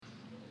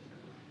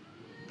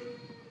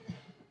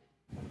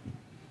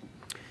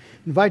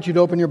I invite you to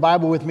open your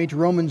Bible with me to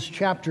Romans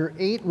chapter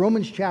 8.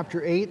 Romans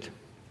chapter 8.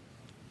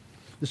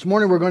 This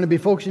morning we're going to be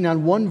focusing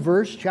on one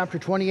verse, chapter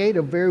 28,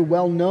 a very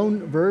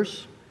well-known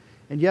verse,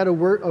 and yet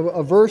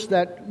a verse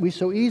that we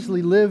so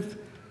easily live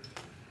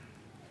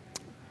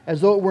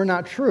as though it were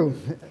not true.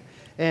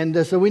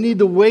 And so we need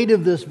the weight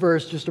of this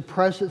verse just to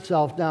press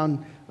itself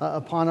down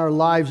upon our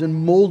lives and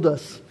mold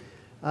us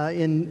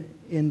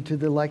into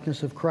the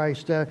likeness of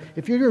Christ.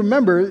 If you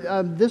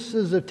remember, this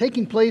is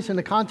taking place in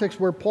a context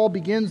where Paul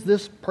begins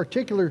this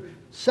particular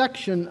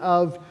section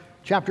of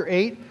chapter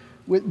 8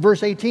 with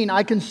verse 18.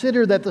 I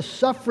consider that the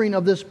suffering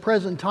of this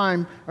present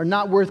time are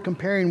not worth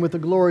comparing with the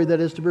glory that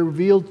is to be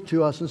revealed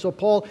to us. And so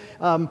Paul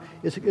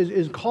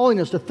is calling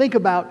us to think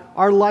about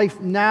our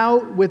life now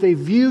with a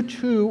view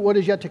to what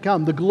is yet to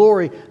come, the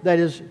glory that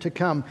is to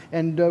come.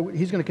 And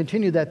he's going to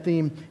continue that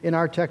theme in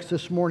our text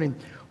this morning.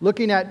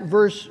 Looking at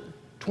verse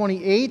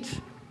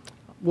 28,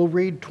 we'll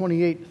read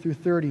 28 through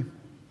 30.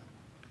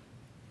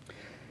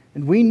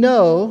 And we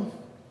know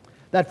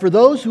that for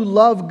those who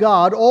love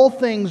God, all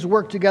things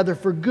work together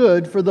for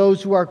good for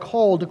those who are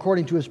called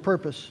according to His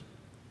purpose.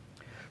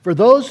 For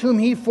those whom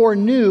He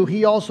foreknew,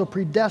 He also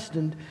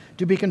predestined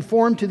to be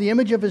conformed to the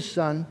image of His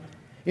Son,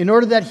 in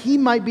order that He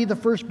might be the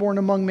firstborn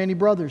among many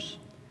brothers.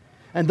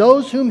 And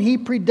those whom He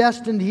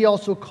predestined, He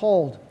also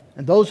called.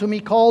 And those whom He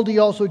called, He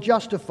also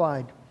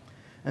justified.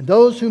 And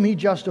those whom He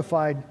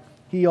justified,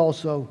 He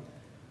also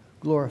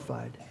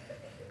glorified.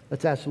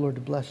 Let's ask the Lord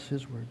to bless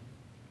His word.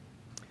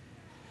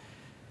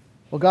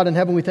 Well, God in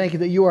heaven, we thank You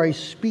that You are a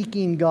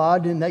speaking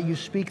God and that You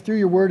speak through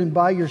Your word and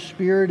by Your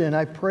Spirit. And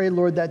I pray,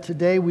 Lord, that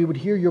today we would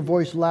hear Your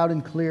voice loud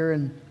and clear.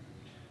 And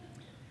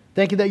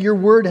thank You that Your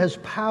word has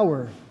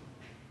power.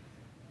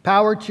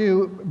 Power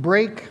to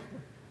break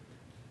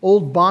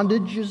old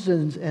bondages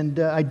and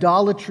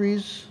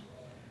idolatries.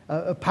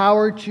 A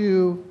power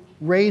to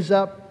raise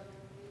up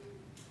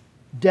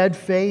dead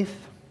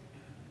faith.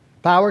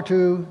 Power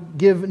to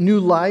give new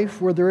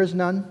life where there is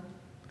none.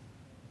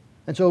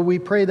 And so we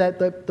pray that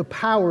the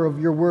power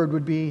of Your word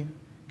would be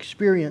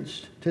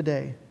experienced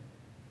today,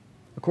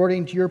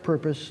 according to Your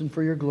purpose and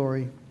for Your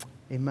glory.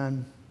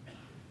 Amen.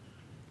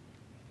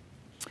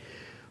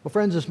 Well,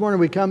 friends, this morning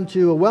we come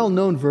to a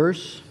well-known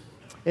verse,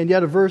 and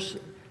yet a verse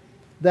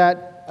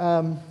that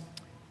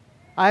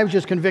I was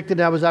just convicted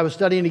as I was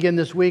studying again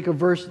this week, a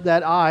verse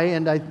that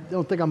and I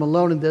don't think I'm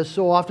alone in this,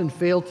 so often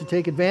fail to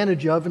take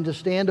advantage of and to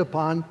stand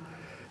upon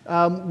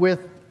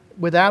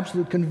with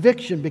absolute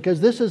conviction, because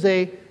this is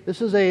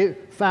a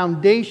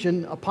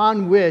foundation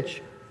upon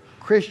which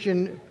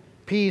Christian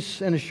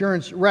peace and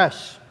assurance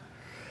rests.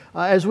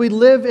 As we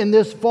live in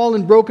this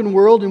fallen, broken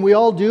world, and we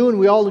all do, and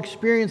we all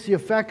experience the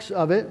effects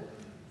of it,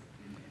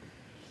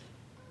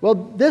 well,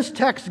 this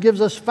text gives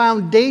us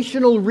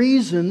foundational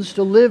reasons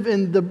to live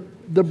in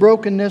the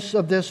brokenness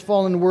of this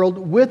fallen world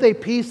with a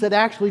peace that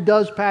actually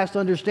does pass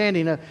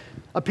understanding,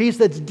 a peace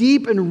that's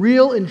deep and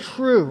real and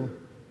true,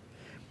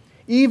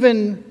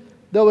 even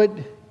though it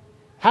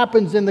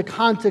happens in the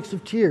context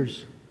of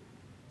tears.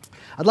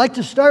 I'd like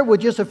to start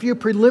with just a few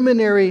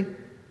preliminary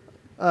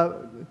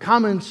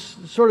comments,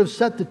 sort of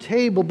set the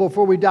table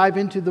before we dive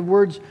into the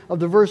words of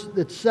the verse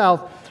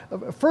itself.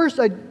 First,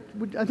 I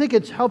think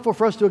it's helpful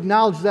for us to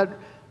acknowledge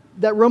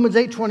that Romans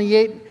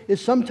 8:28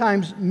 is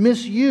sometimes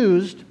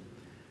misused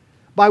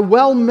by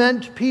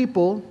well-meant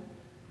people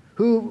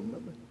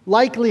who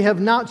likely have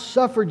not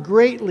suffered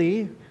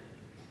greatly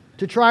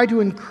to try to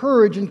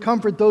encourage and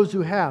comfort those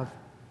who have.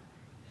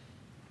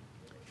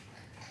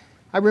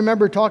 I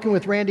remember talking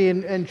with Randy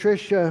and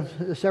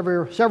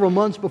Trish several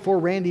months before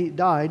Randy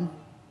died,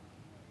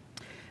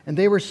 and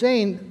they were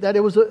saying that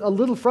it was a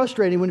little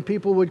frustrating when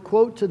people would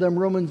quote to them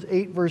Romans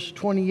 8 verse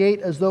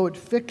 28 as though it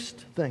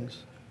fixed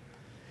things.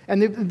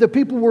 And the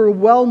people were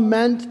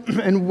well-meant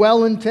and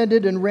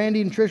well-intended, and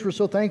Randy and Trish were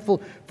so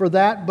thankful for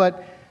that,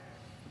 but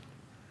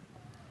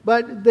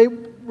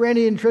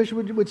Randy and Trish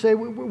would say,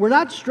 we're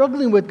not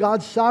struggling with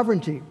God's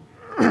sovereignty.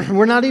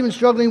 We're not even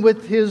struggling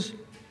with His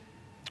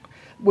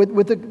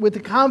with the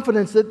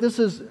confidence that this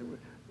is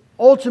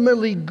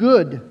ultimately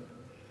good.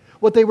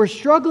 What they were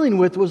struggling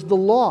with was the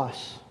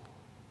loss.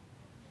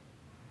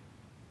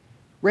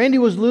 Randy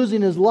was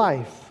losing his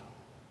life.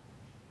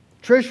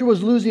 Tricia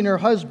was losing her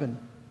husband.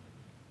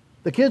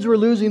 The kids were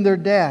losing their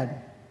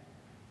dad.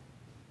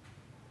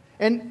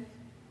 And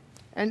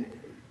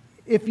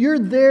if you're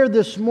there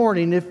this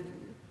morning,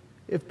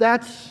 if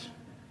that's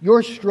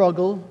your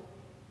struggle,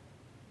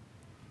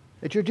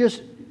 that you're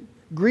just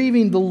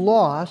grieving the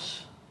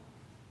loss,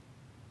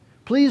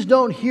 please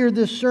don't hear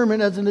this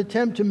sermon as an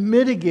attempt to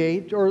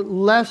mitigate or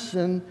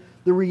lessen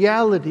the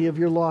reality of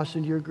your loss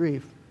and your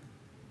grief.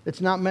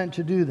 It's not meant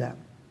to do that.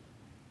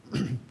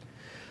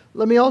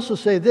 Let me also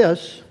say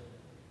this.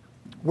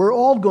 We're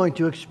all going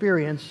to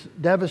experience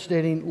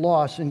devastating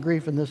loss and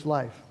grief in this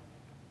life.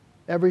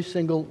 Every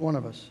single one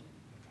of us.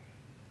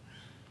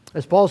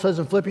 As Paul says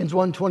in Philippians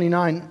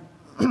 1:29,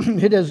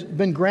 it has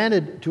been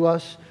granted to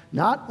us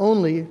not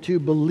only to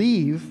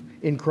believe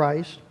in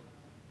Christ,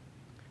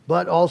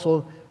 but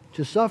also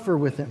to suffer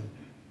with Him.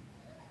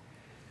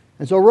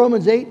 And so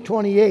Romans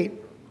 8:28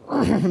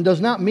 does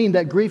not mean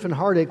that grief and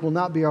heartache will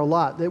not be our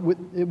lot. It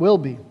will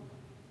be.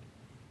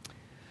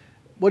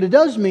 What it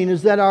does mean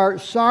is that our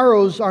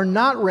sorrows are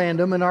not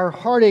random and our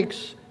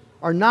heartaches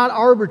are not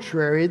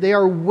arbitrary. They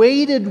are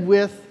weighted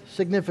with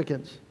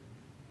significance.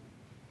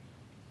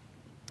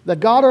 That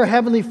God, our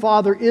Heavenly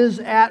Father, is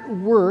at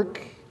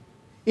work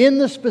in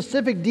the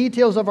specific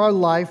details of our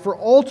life for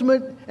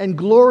ultimate and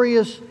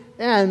glorious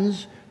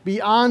ends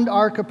beyond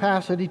our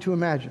capacity to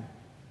imagine.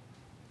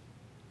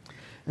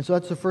 And so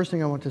that's the first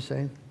thing I want to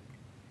say.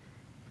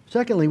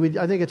 Secondly,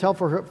 I think it's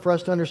helpful for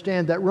us to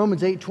understand that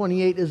Romans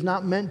 8:28 is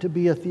not meant to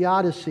be a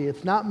theodicy.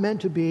 It's not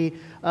meant to be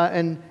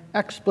an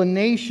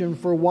explanation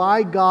for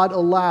why God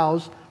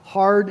allows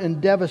hard and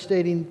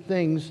devastating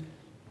things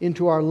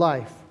into our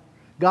life.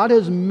 God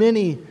has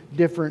many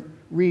different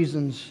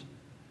reasons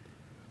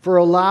for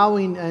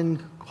allowing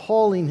and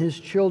calling His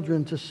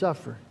children to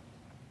suffer.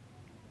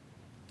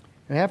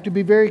 We have to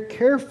be very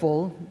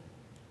careful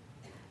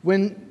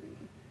when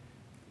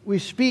we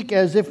speak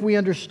as if we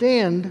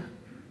understand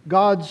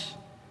God's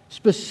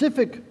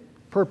specific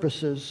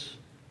purposes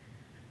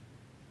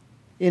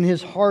in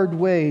His hard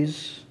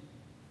ways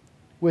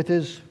with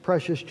His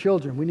precious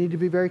children. We need to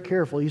be very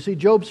careful. You see,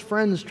 Job's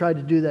friends tried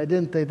to do that,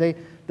 didn't they?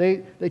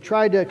 They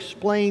tried to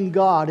explain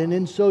God, and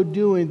in so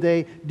doing,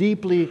 they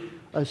deeply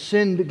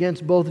sinned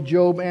against both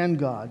Job and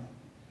God.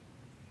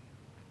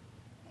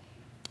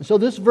 So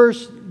this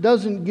verse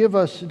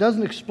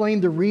doesn't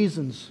explain the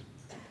reasons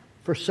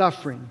for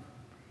suffering.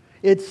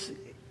 It's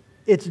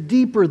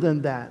deeper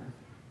than that.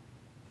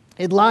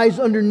 It lies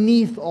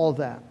underneath all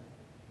that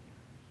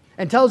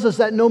and tells us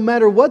that no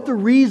matter what the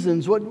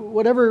reasons,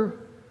 whatever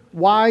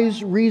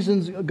wise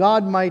reasons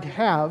God might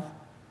have,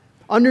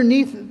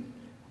 underneath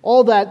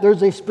all that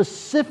there's a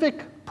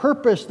specific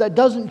purpose that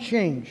doesn't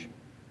change.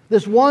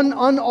 This one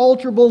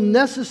unalterable,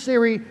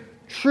 necessary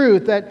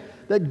truth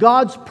that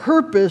God's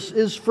purpose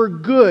is for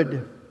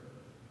good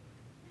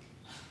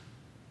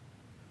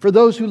for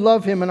those who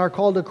love Him and are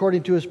called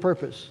according to His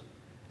purpose.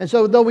 And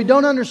so though we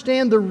don't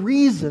understand the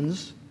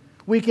reasons,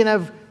 we can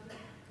have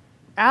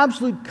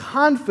absolute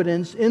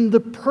confidence in the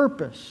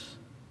purpose.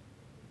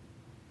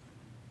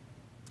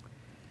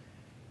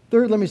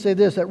 Third, let me say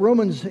this, that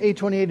Romans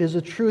 8:28 is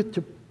a truth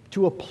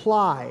to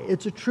apply.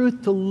 It's a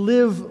truth to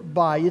live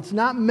by. It's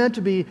not meant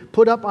to be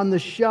put up on the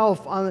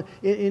shelf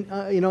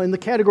in the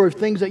category of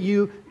things that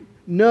you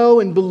know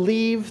and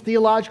believe,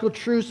 theological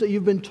truths that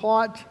you've been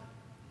taught.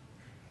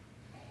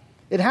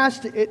 It has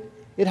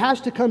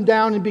to come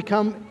down and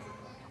become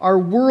our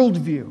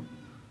worldview.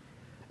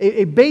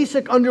 A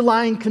basic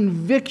underlying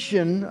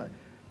conviction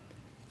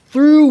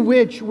through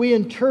which we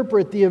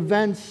interpret the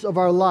events of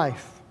our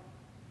life.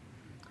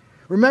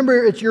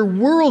 Remember, it's your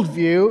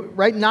worldview,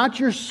 right,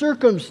 not your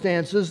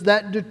circumstances,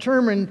 that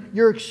determine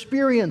your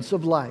experience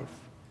of life.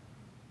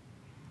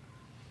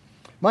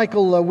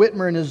 Michael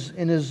Whitmer,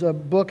 in his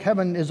book,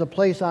 Heaven is a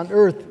Place on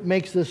Earth,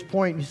 makes this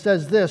point. He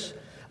says this,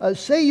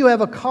 say you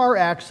have a car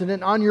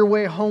accident on your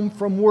way home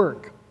from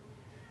work.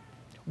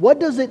 What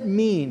does it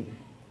mean?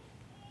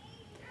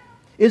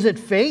 Is it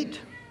fate?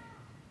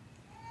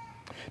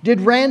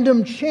 Did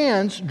random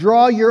chance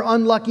draw your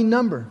unlucky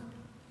number?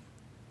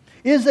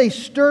 Is a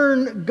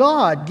stern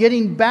God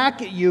getting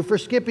back at you for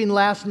skipping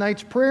last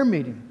night's prayer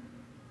meeting?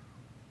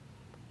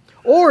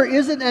 Or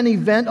is it an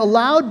event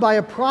allowed by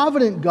a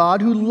provident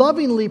God who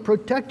lovingly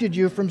protected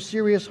you from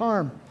serious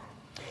harm?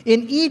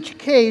 In each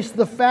case,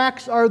 the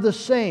facts are the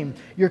same.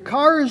 Your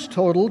car is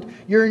totaled,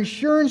 your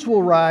insurance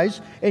will rise,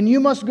 and you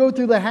must go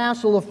through the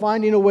hassle of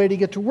finding a way to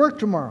get to work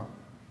tomorrow.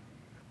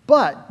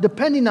 But,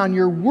 depending on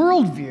your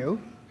worldview,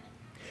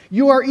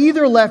 you are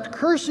either left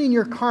cursing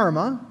your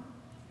karma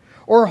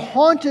or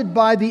haunted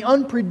by the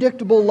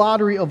unpredictable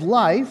lottery of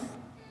life,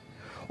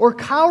 or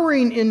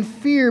cowering in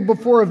fear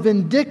before a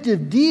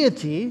vindictive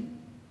deity,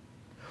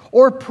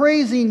 or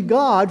praising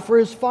God for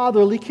His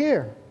fatherly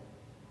care.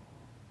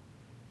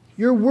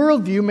 Your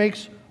worldview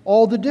makes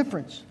all the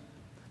difference.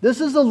 This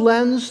is the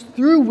lens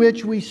through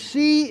which we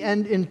see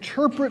and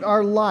interpret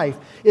our life.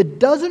 It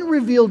doesn't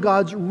reveal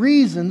God's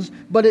reasons,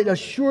 but it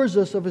assures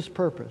us of His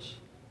purpose.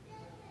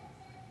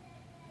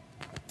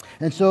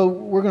 And so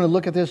we're going to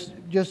look at this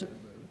just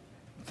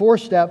 4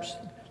 steps,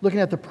 looking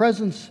at the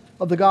presence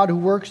of the God who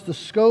works, the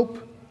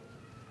scope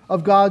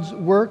of God's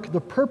work, the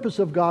purpose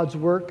of God's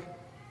work,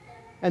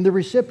 and the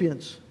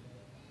recipients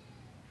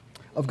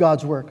of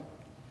God's work.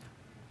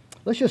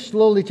 Let's just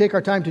slowly take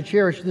our time to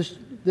cherish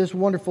this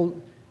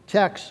wonderful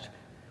text.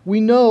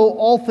 We know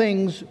all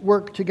things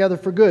work together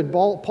for good.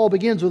 Paul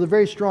begins with a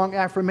very strong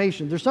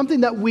affirmation. There's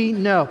something that we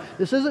know.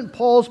 This isn't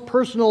Paul's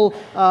personal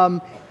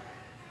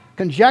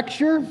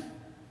conjecture,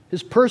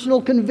 his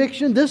personal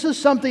conviction. This is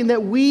something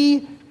that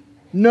we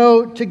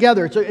know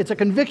together. It's a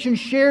conviction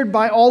shared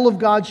by all of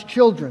God's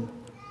children.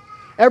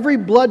 Every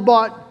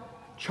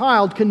blood-bought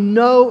child can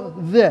know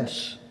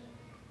this.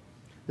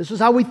 This is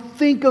how we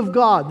think of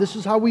God. This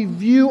is how we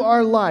view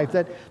our life.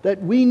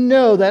 That we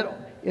know that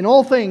in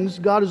all things,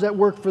 God is at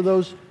work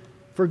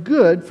for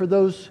good for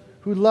those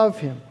who love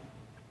Him.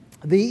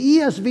 The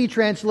ESV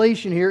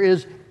translation here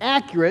is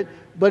accurate,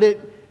 but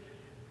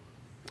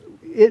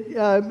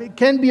it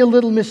can be a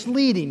little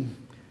misleading.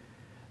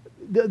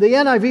 The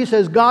NIV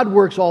says God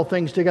works all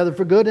things together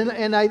for good,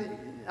 and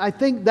I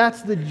think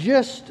that's the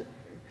gist,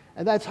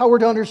 and that's how we're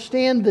to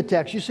understand the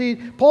text. You see,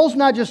 Paul's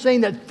not just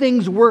saying that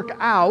things work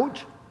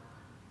out.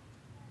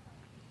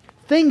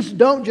 Things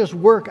don't just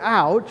work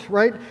out,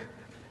 right?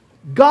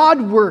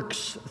 God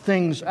works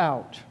things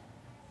out.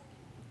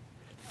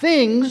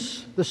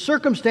 Things, the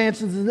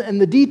circumstances and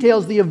the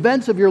details, the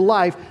events of your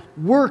life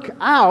work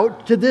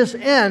out to this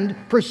end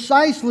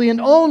precisely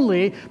and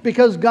only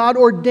because God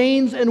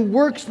ordains and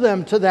works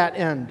them to that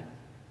end.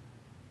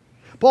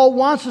 Paul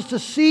wants us to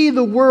see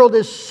the world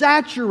as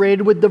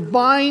saturated with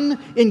divine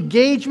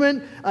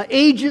engagement,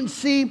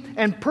 agency,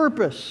 and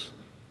purpose.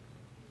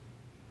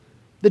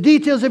 The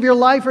details of your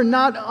life are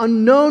not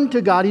unknown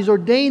to God. He's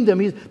ordained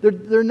them.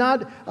 They're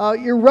not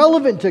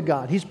irrelevant to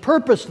God. He's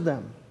purposed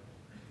them.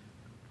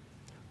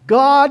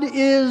 God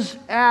is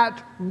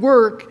at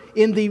work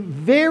in the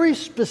very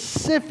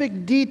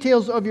specific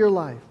details of your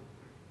life.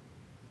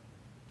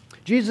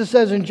 Jesus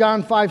says in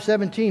John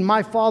 5:17,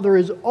 "My Father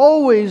is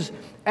always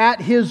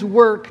at His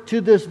work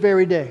to this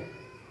very day."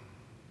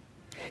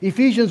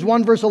 Ephesians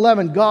 1 verse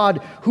 11,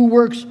 God who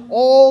works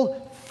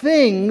all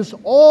things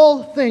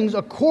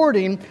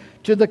according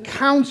to the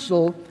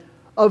counsel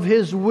of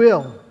His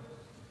will.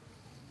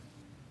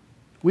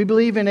 We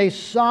believe in a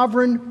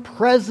sovereign,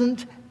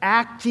 present,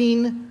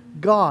 acting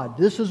God.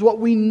 This is what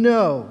we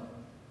know.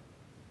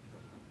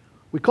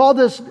 We call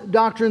this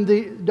doctrine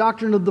the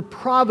doctrine of the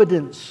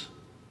providence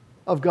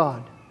of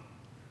God.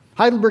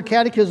 Heidelberg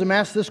Catechism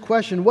asks this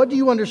question: what do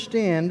you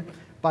understand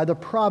by the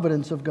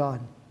providence of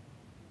God?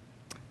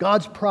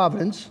 God's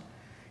providence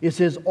is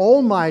His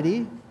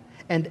almighty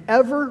and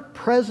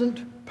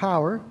ever-present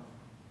power,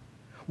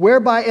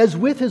 whereby, as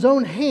with His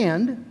own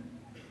hand,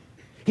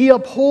 He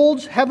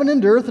upholds heaven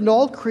and earth and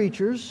all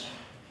creatures,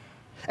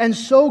 and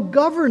so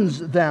governs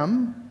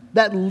them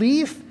that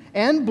leaf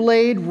and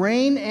blade,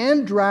 rain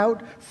and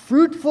drought,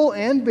 fruitful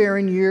and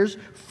barren years,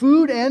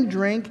 food and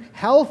drink,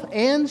 health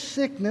and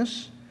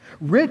sickness,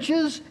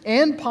 riches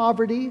and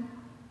poverty.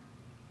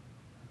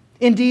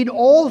 Indeed,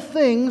 all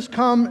things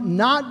come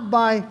not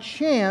by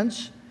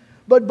chance,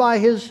 but by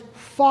His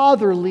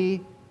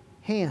fatherly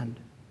hand.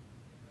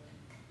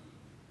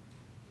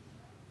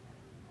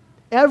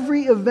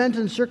 Every event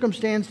and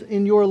circumstance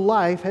in your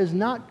life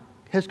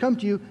has come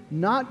to you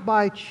not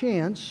by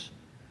chance,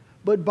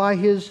 but by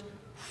His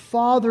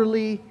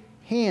fatherly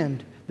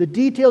hand. The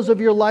details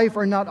of your life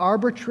are not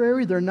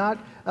arbitrary. They're not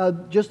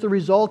just the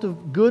result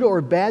of good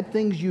or bad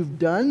things you've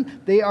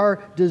done. They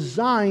are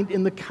designed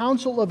in the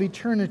counsel of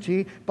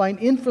eternity by an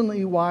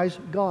infinitely wise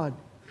God.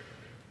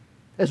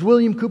 As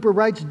William Cooper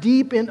writes,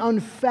 deep in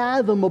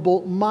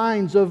unfathomable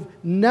minds of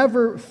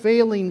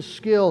never-failing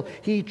skill,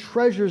 He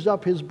treasures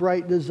up His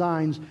bright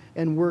designs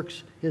and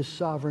works His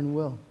sovereign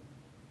will.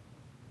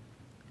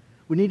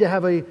 We need to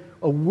have a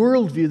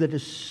worldview that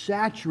is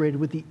saturated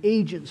with the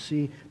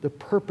agency, the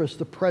purpose,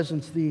 the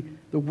presence, the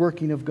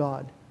working of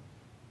God.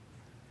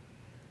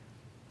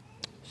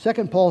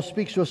 Second, Paul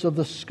speaks to us of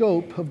the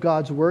scope of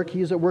God's work.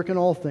 He is at work in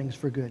all things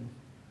for good.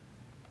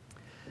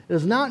 It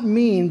does not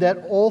mean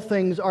that all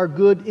things are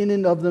good in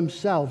and of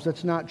themselves.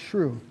 That's not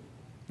true.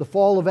 The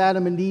fall of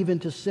Adam and Eve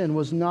into sin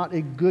was not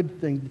a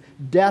good thing.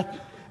 Death,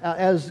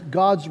 as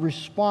God's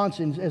response,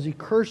 as He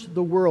cursed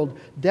the world,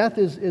 death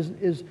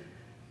is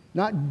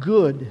not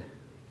good.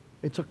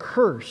 It's a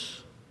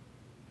curse.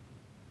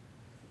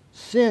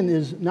 Sin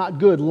is not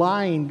good.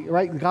 Lying,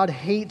 right? God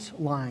hates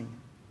lying.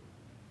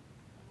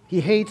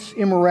 He hates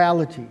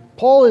immorality.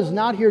 Paul is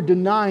not here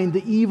denying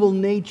the evil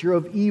nature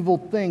of evil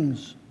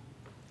things.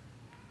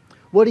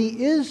 What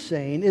he is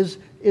saying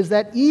is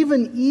that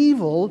even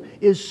evil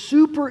is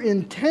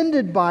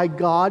superintended by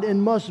God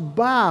and must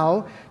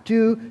bow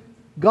to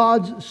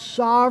God's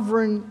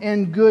sovereign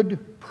and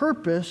good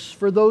purpose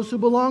for those who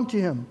belong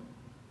to Him.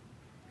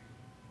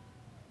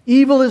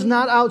 Evil is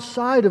not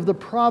outside of the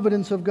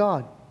providence of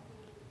God.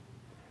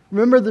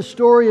 Remember the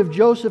story of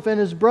Joseph and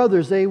his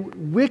brothers. They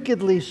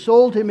wickedly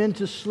sold him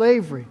into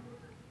slavery.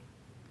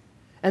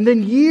 And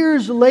then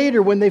years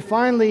later, when they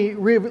finally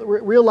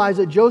realize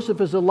that Joseph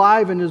is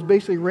alive and is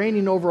basically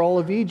reigning over all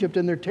of Egypt,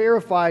 and they're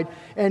terrified,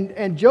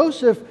 and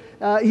Joseph,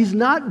 he's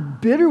not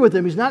bitter with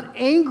them. He's not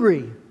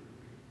angry.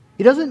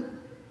 He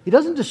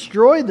doesn't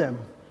destroy them.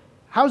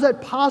 How is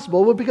that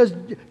possible? Well, because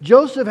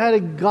Joseph had a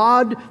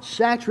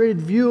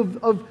God-saturated view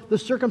of the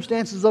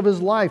circumstances of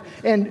his life.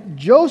 And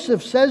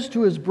Joseph says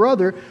to his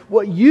brother,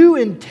 what you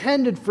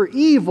intended for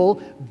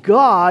evil,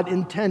 God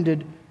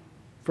intended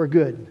for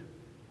good.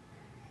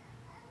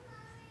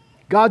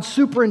 God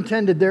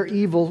superintended their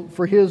evil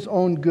for His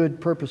own good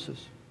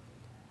purposes.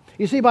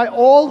 You see, by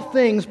all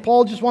things,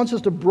 Paul just wants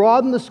us to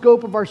broaden the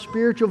scope of our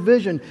spiritual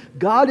vision.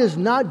 God is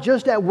not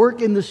just at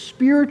work in the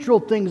spiritual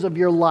things of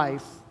your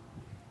life.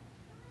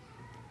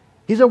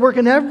 He's at work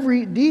in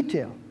every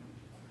detail.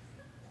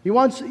 He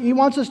wants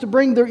us to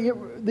bring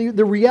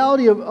the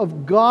reality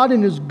of God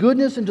and His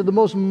goodness into the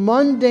most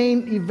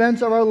mundane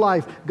events of our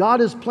life. God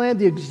has planned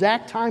the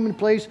exact time and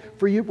place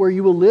for you where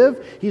you will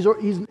live. He's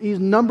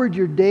numbered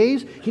your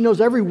days. He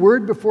knows every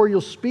word before you'll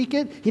speak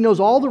it. He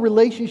knows all the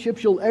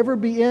relationships you'll ever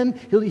be in.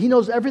 He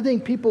knows everything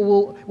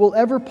people will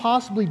ever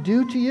possibly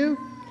do to you.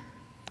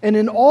 And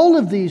in all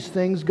of these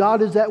things,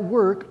 God is at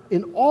work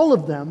in all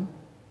of them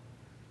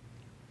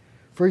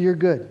for your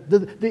good.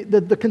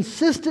 The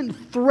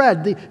consistent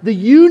thread, the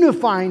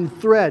unifying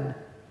thread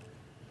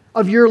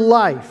of your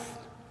life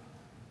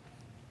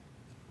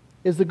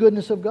is the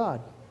goodness of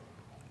God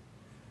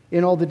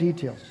in all the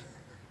details.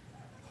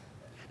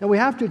 Now we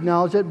have to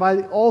acknowledge that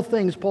by all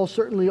things, Paul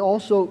certainly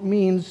also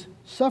means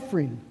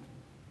suffering.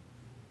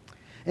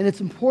 And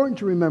it's important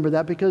to remember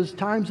that because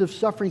times of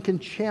suffering can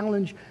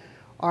challenge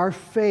our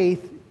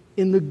faith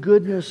in the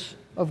goodness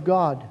of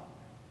God.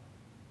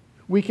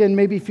 We can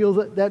maybe feel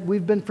that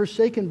we've been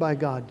forsaken by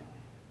God.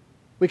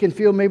 We can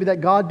feel maybe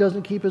that God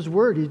doesn't keep His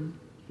word.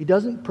 He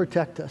doesn't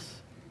protect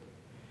us.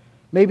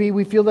 Maybe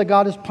we feel that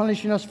God is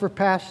punishing us for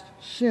past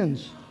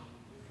sins.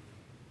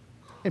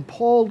 And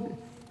Paul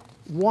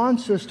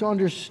wants us to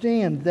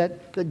understand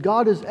that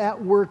God is at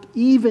work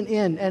even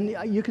in,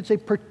 and you could say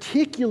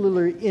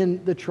particularly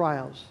in the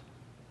trials.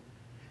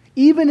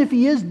 Even if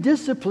He is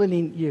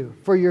disciplining you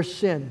for your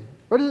sin.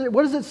 What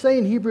does it say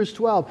in Hebrews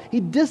 12?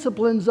 He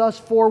disciplines us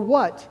for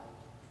what?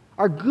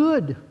 Our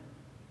good.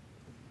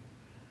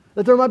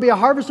 That there might be a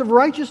harvest of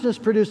righteousness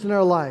produced in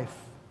our life.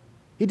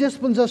 He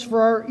disciplines us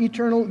for our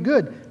eternal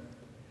good.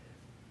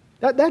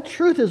 That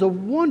truth is a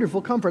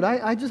wonderful comfort.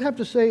 I just have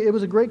to say it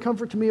was a great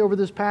comfort to me over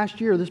this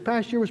past year. This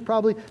past year was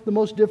probably the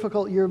most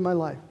difficult year of my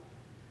life.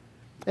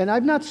 And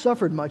I've not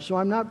suffered much, so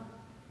I'm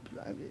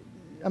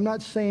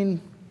not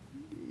saying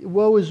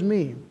woe is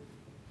me.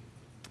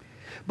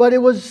 But it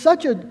was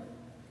such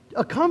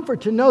a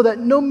comfort to know that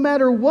no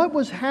matter what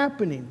was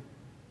happening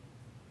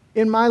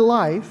in my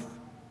life,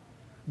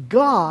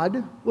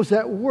 God was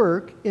at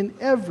work in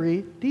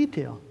every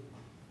detail.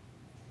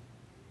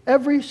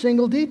 Every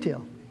single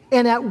detail.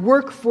 And at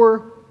work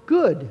for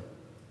good.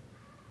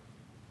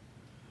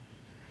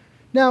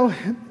 Now,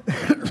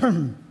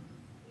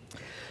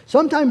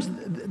 sometimes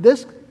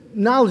this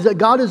knowledge that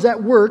God is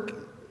at work,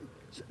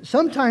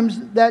 sometimes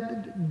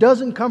that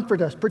doesn't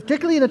comfort us,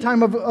 particularly in a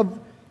time of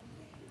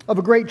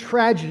a great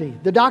tragedy.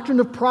 The doctrine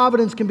of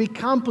providence can be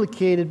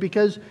complicated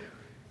because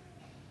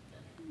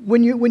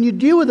when you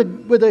deal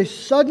with a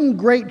sudden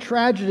great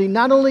tragedy,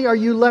 not only are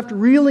you left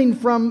reeling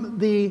from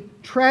the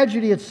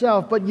tragedy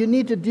itself, but you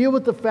need to deal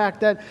with the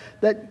fact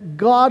that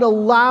God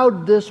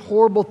allowed this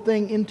horrible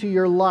thing into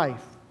your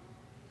life.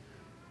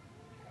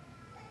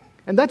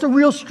 And that's a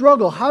real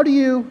struggle. How do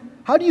you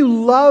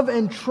love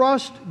and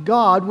trust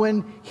God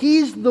when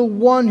He's the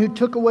one who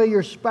took away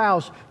your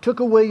spouse,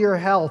 took away your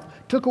health,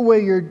 took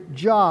away your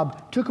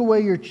job, took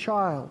away your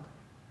child?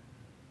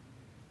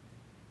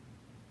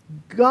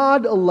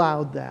 God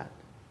allowed that.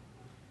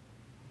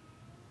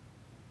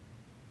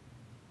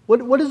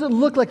 What does it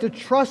look like to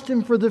trust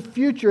Him for the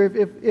future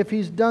if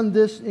He's done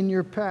this in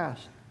your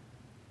past?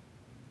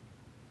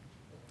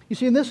 You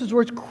see, and this is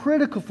where it's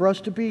critical for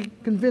us to be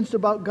convinced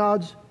about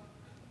God's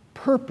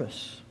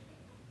purpose,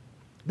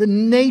 the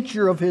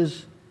nature of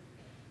His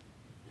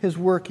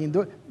working.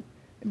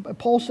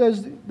 Paul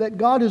says that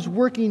God is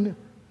working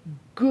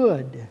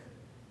good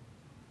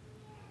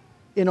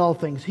in all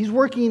things. He's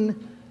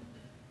working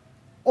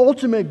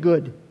ultimate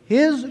good,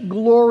 His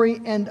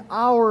glory and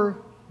our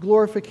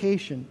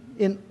glorification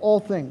in all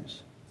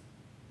things.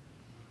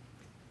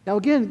 Now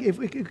again, if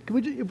we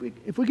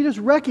could just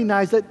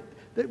recognize that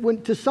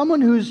when to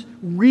someone who's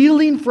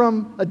reeling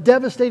from a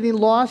devastating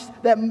loss,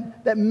 that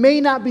may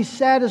not be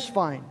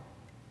satisfying.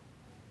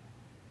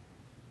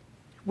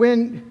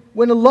 When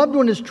a loved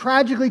one is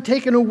tragically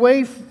taken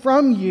away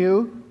from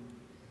you,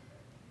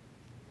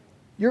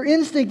 your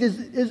instinct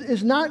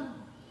is not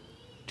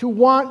to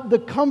want the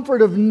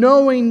comfort of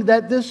knowing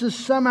that this is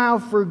somehow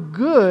for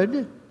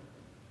good.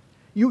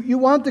 You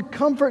want the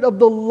comfort of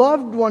the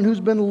loved one who's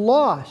been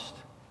lost.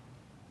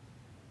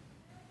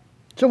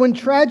 So when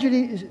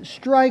tragedy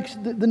strikes,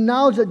 the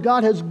knowledge that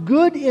God has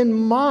good in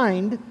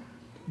mind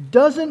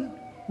doesn't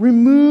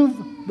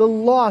remove the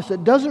loss.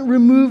 It doesn't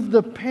remove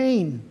the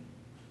pain.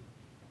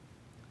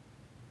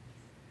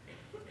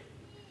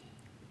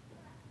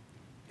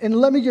 And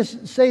let me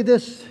just say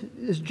this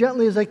as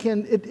gently as I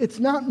can. It's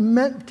not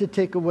meant to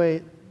take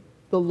away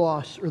the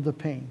loss or the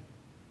pain.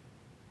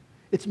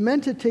 It's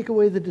meant to take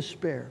away the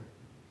despair.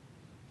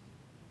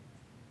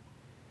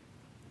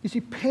 You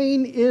see,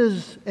 pain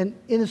is an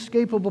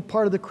inescapable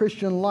part of the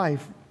Christian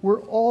life.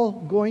 We're all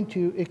going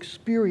to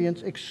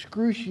experience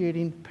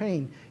excruciating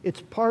pain.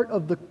 It's part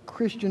of the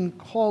Christian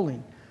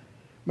calling.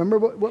 Remember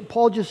what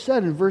Paul just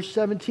said in verse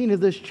 17 of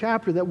this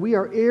chapter, that we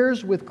are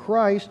heirs with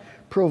Christ,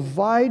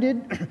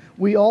 provided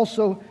we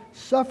also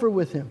suffer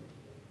with Him.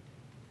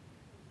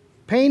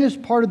 Pain is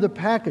part of the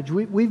package.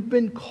 We've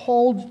been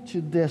called to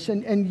this,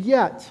 and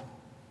yet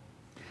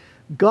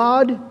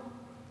God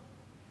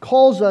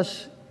calls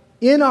us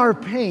in our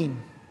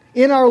pain,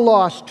 in our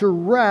loss to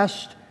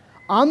rest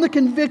on the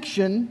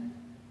conviction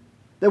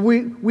that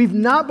we've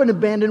not been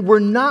abandoned, we're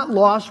not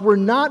lost, we're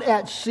not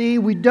at sea,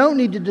 we don't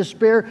need to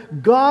despair.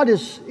 God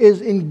is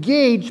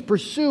engaged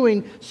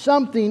pursuing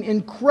something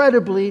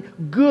incredibly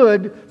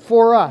good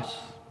for us.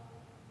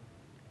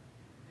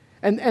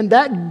 And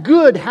that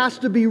good has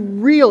to be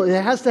real.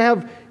 It has to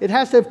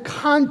have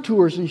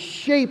contours and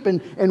shape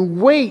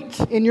and weight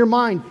in your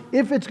mind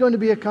if it's going to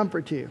be a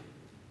comfort to you.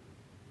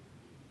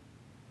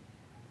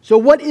 So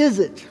what is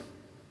it?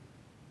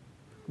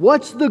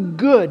 What's the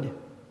good?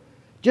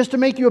 Just to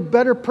make you a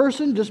better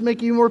person? Just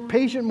make you more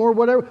patient, more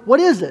whatever? What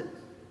is it?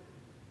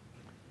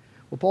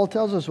 Well, Paul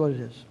tells us what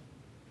it is.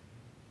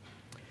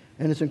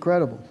 And it's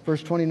incredible.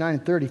 Verse 29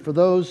 and 30. For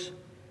those,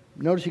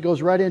 notice he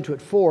goes right into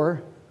it.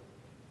 For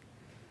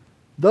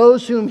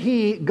those whom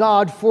He,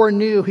 God,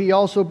 foreknew, He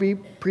also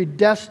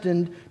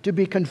predestined to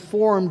be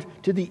conformed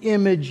to the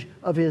image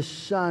of His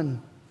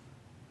Son,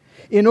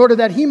 in order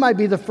that He might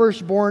be the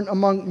firstborn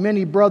among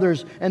many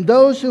brothers. And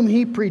those whom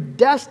He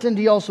predestined,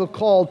 He also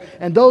called.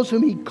 And those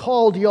whom He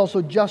called, He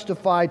also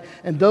justified.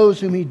 And those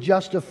whom He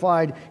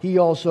justified, He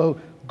also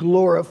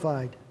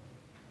glorified.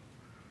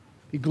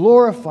 He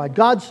glorified.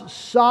 God's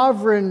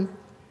sovereign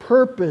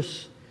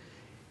purpose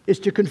is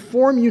to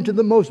conform you to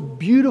the most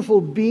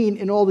beautiful being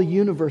in all the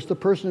universe, the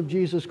person of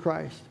Jesus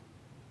Christ.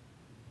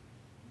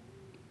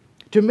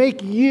 To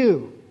make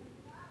you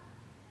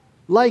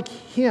like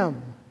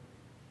Him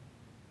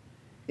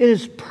in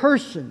His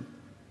person,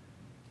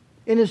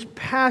 in His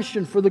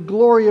passion for the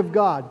glory of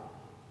God.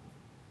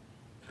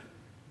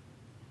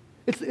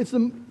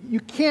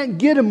 You can't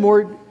get a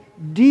more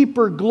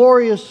deeper,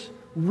 glorious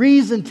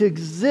reason to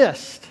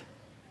exist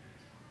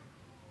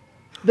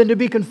than to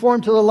be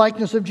conformed to the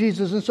likeness of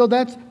Jesus. And so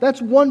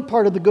that's one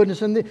part of the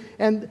goodness. That's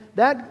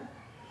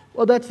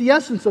the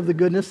essence of the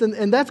goodness.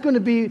 And that's going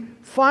to be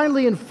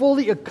finally and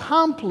fully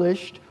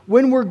accomplished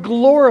when we're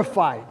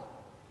glorified.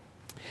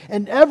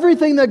 And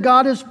everything that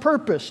God has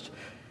purposed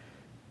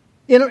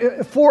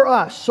for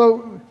us.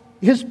 So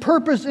His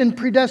purpose in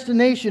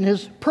predestination,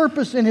 His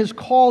purpose in His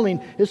calling,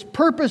 His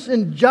purpose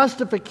in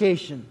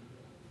justification.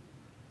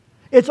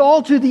 It's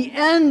all to the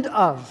end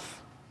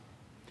of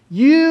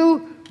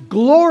you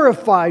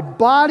glorified,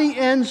 body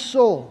and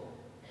soul,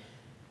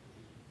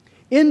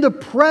 in the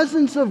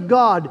presence of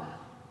God,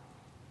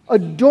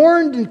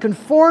 adorned and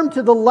conformed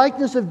to the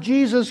likeness of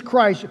Jesus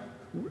Christ,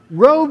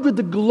 robed with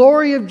the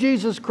glory of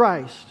Jesus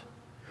Christ,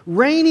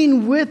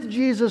 reigning with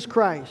Jesus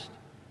Christ,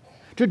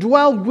 to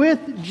dwell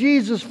with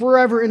Jesus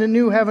forever in a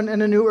new heaven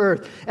and a new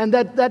earth. And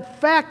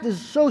that fact is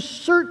so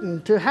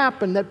certain to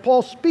happen that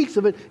Paul speaks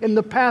of it in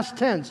the past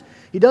tense.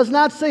 He does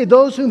not say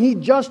those whom He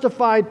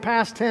justified,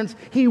 past tense,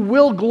 He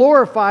will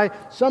glorify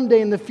someday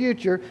in the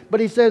future, but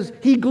he says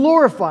He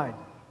glorified.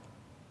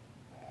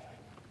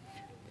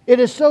 It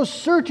is so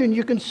certain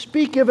you can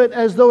speak of it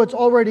as though it's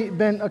already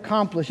been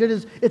accomplished.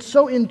 It's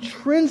so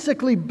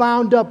intrinsically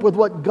bound up with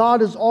what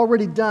God has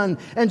already done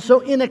and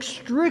so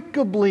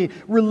inextricably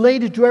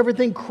related to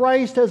everything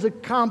Christ has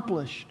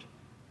accomplished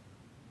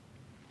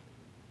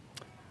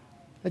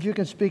that you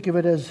can speak of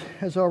it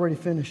as already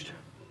finished.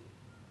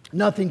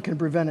 Nothing can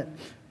prevent it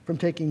from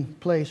taking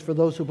place for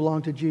those who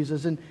belong to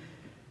Jesus. And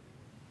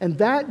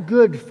that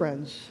good,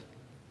 friends,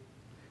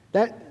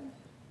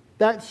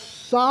 that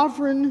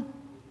sovereign,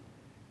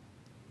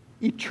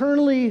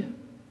 eternally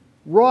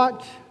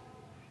wrought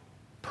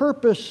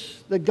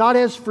purpose that God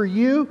has for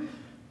you,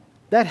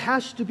 that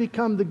has to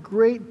become the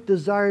great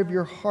desire of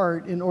your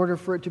heart in order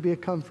for it to be a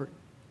comfort.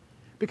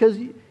 Because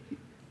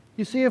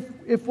you see,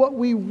 if what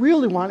we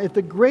really want, if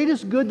the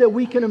greatest good that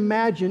we can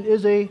imagine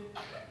is a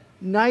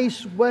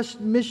nice West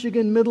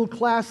Michigan middle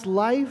class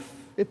life,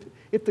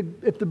 if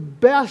the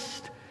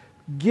best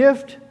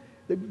gift,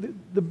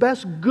 the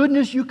best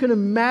goodness you can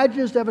imagine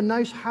is to have a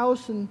nice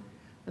house and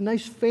a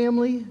nice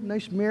family,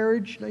 nice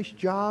marriage, nice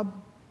job,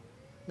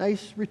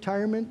 nice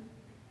retirement,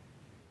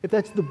 if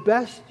that's the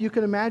best you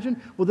can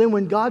imagine, well then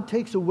when God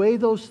takes away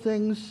those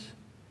things,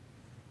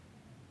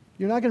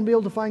 you're not going to be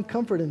able to find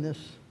comfort in this.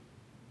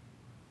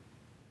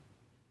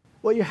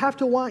 What you have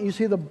to want, you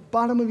see, the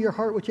bottom of your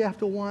heart, what you have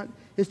to want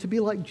is to be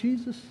like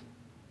Jesus.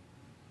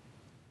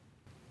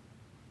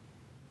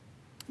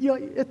 You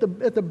know,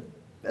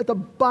 at the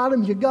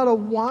bottom, you got to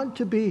want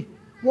to be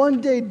one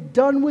day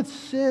done with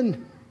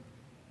sin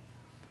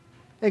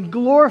and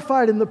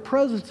glorified in the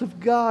presence of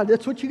God.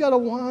 That's what you got to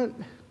want.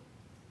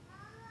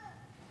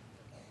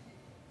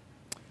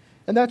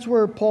 And that's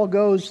where Paul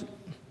goes.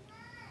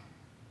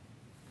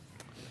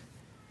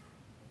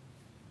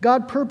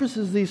 God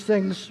purposes these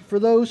things for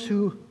those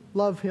who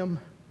love Him.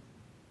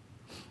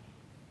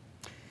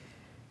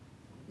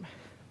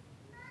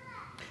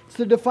 It's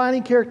the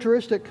defining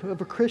characteristic of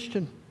a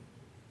Christian.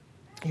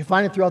 You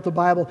find it throughout the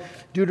Bible.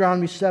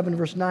 Deuteronomy 7,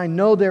 verse 9.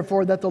 Know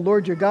therefore that the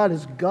Lord your God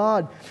is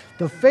God,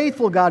 the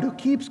faithful God who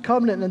keeps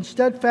covenant and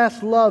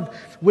steadfast love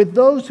with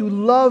those who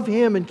love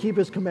Him and keep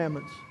His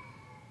commandments.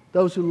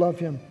 Those who love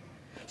Him.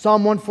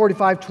 Psalm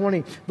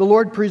 145:20. The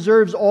Lord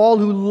preserves all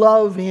who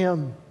love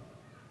Him,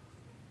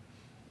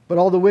 but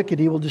all the wicked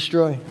He will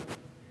destroy.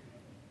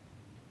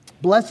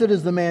 Blessed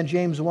is the man,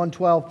 James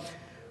 1:12,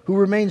 who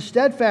remains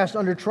steadfast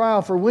under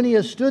trial, for when he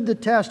has stood the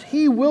test,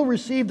 he will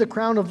receive the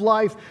crown of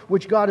life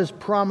which God has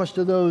promised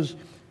to those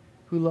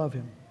who love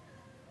Him.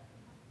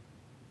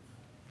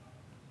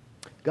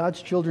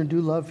 God's children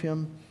do love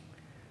Him,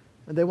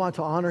 and they want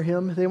to honor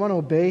Him. They want to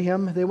obey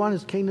Him. They want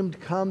His kingdom to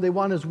come. They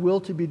want His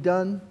will to be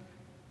done.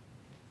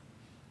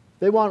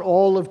 They want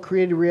all of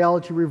created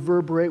reality to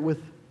reverberate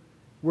with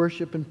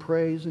worship and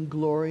praise and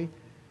glory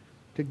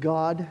to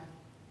God.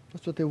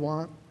 That's what they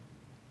want.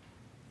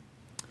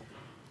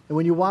 And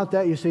when you want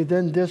that, you say,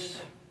 then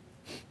this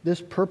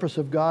purpose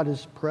of God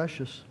is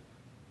precious.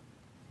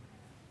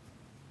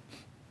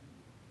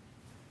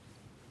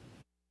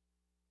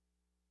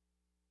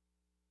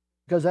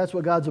 Because that's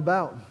what God's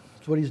about.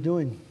 That's what He's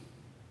doing.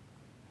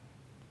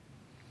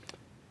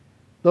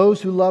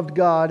 Those who loved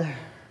God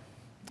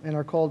and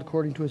are called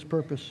according to His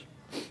purpose.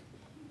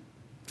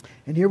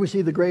 And here we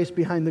see the grace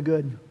behind the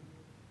good.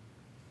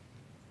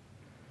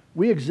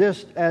 We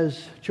exist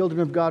as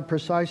children of God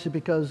precisely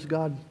because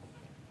God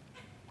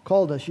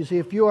called us. You see,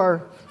 if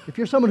you're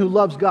someone who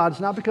loves God,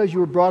 it's not because you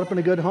were brought up in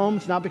a good home.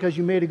 It's not because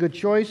you made a good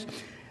choice.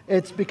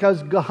 It's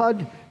because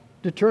God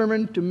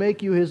determined to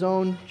make you His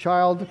own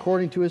child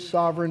according to His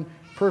sovereign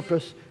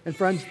purpose. And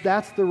friends,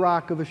 that's the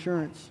rock of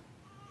assurance.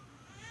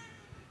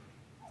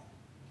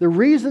 The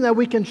reason that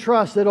we can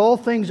trust that all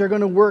things are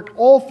going to work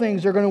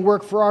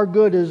for our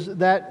good is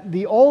that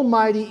the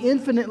Almighty,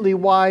 infinitely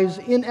wise,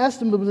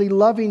 inestimably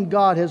loving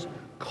God has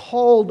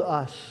called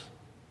us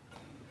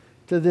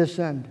to this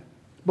end.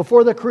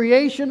 Before the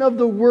creation of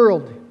the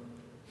world,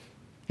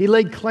 He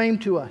laid claim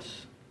to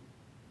us.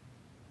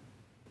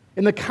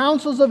 In the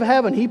councils of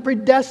heaven, He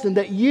predestined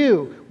that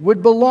you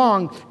would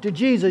belong to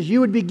Jesus. You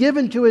would be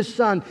given to His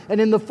Son. And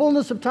in the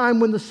fullness of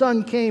time, when the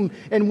Son came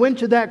and went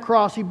to that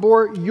cross, He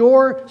bore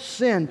your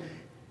sin.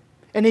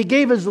 And He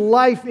gave His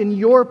life in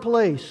your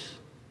place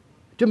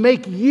to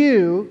make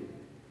you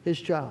His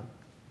child.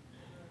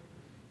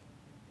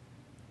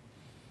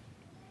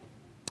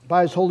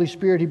 By His Holy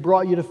Spirit, He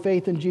brought you to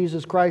faith in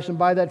Jesus Christ. And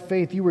by that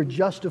faith, you were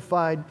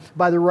justified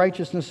by the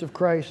righteousness of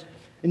Christ.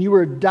 And you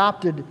were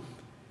adopted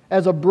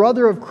as a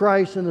brother of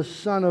Christ and a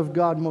son of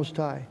God Most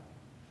High.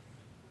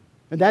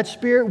 And that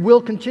Spirit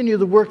will continue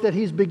the work that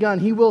He's begun.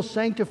 He will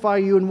sanctify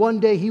you, and one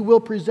day He will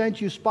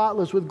present you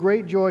spotless with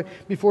great joy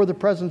before the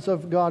presence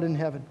of God in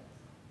heaven.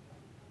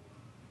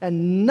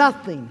 And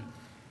nothing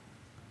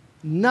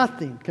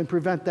can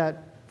prevent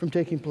that from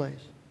taking place.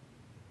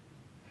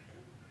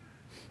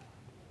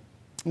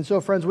 And so,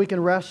 friends, we can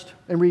rest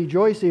and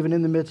rejoice even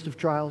in the midst of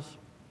trials.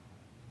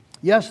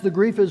 Yes, the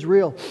grief is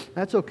real.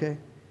 That's okay.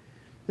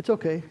 It's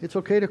okay. It's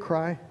okay to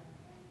cry.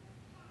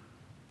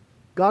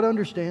 God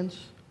understands.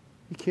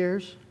 He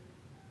cares.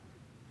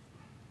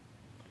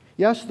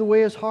 Yes, the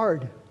way is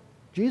hard.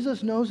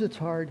 Jesus knows it's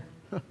hard.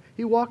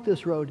 He walked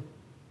this road.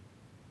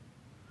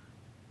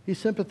 He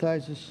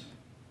sympathizes.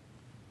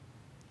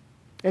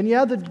 And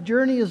yeah, the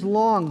journey is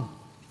long.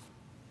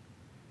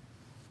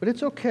 But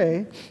it's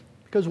okay,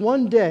 because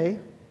one day,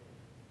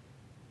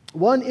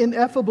 one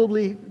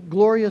ineffably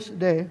glorious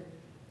day,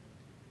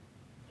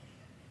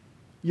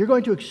 you're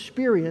going to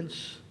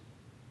experience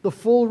the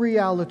full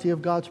reality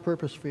of God's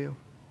purpose for you.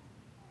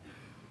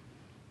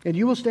 And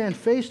you will stand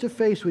face to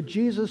face with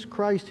Jesus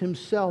Christ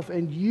Himself,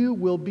 and you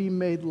will be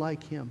made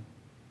like Him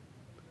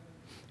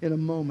in a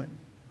moment.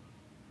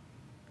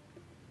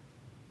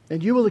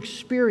 And you will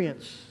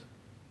experience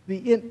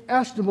the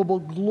inestimable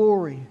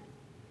glory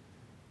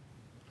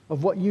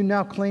of what you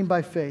now claim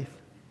by faith.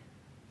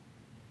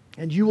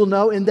 And you will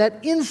know in that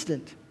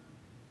instant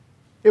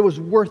it was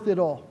worth it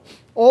all.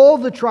 All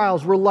the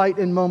trials were light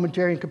and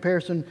momentary in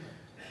comparison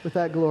with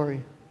that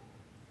glory.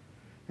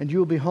 And you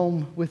will be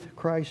home with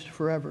Christ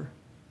forever.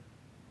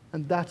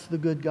 And that's the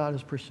good God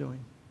is pursuing.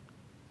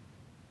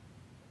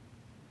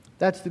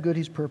 That's the good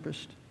He's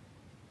purposed.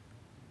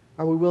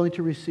 Are we willing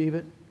to receive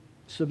it,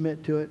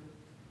 submit to it,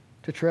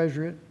 to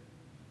treasure it,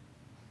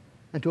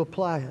 and to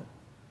apply it?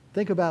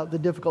 Think about the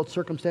difficult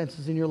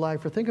circumstances in your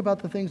life, or think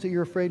about the things that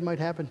you're afraid might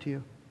happen to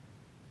you.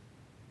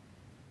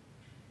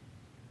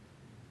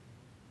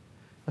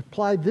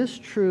 Apply this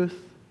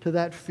truth to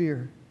that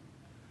fear.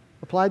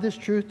 Apply this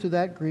truth to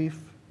that grief.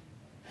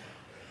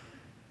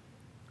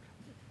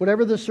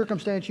 Whatever the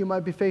circumstance you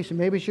might be facing,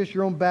 maybe it's just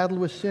your own battle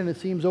with sin. It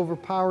seems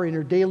overpowering,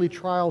 or daily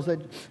trials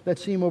that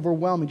seem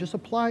overwhelming. Just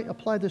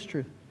apply this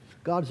truth.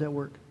 God's at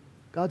work.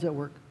 God's at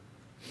work.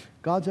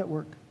 God's at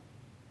work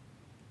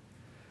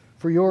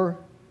for your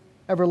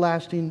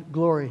everlasting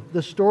glory.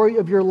 The story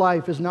of your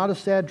life is not a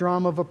sad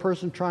drama of a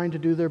person trying to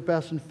do their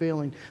best and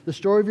failing. The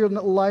story of your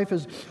life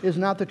is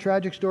not the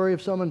tragic story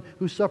of someone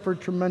who suffered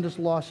tremendous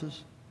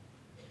losses.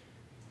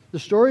 The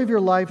story of your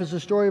life is the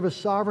story of a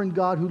sovereign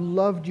God who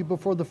loved you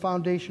before the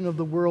foundation of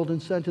the world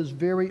and sent His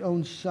very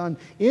own Son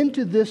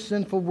into this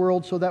sinful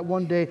world so that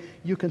one day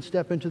you can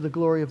step into the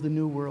glory of the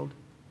new world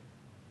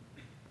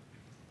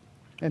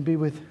and be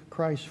with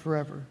Christ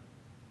forever.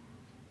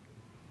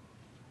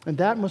 And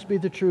that must be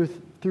the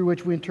truth through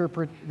which we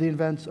interpret the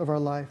events of our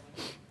life.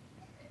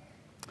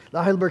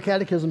 The Heidelberg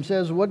Catechism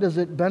says, what does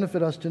it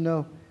benefit us to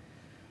know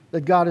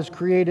that God has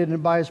created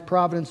and by His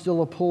providence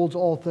still upholds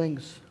all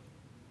things?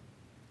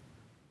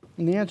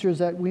 And the answer is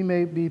that we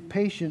may be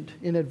patient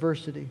in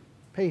adversity.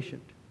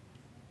 Patient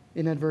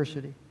in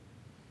adversity.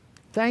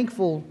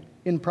 Thankful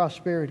in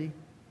prosperity.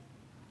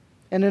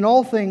 And in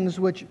all things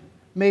which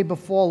may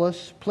befall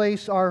us,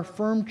 place our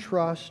firm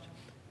trust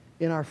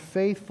in our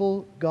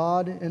faithful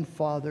God and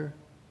Father,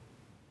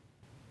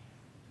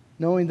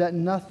 knowing that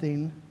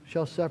nothing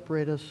shall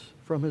separate us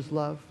from His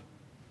love.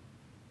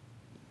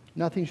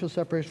 Nothing shall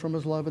separate us from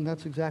His love, and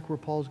that's exactly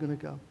where Paul's going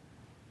to go.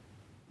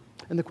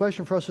 And the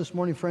question for us this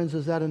morning, friends,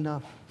 is that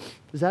enough?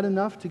 Is that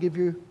enough to give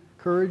you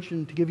courage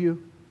and to give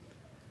you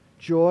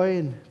joy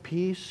and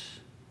peace?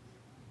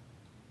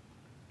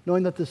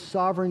 Knowing that the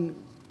sovereign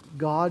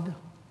God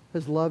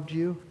has loved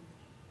you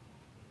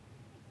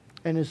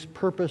and is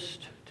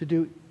purposed to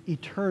do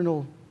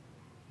eternal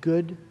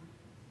good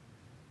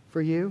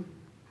for you?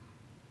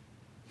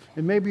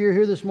 And maybe you're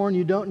here this morning,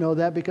 you don't know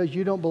that because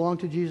you don't belong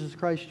to Jesus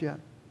Christ yet.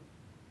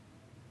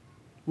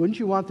 Wouldn't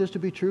you want this to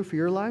be true for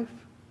your life?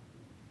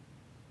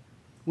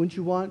 Wouldn't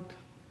you want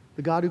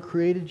the God who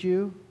created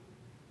you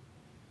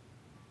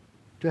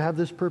to have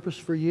this purpose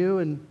for you?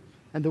 And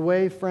the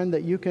way, friend,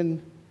 that you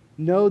can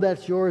know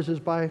that's yours is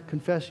by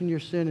confessing your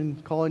sin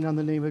and calling on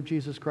the name of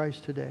Jesus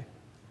Christ today.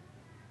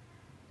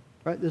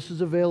 Right? This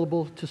is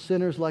available to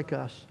sinners like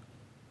us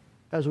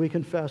as we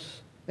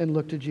confess and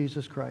look to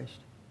Jesus Christ.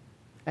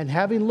 And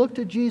having looked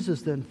at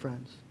Jesus then,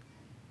 friends,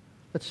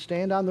 let's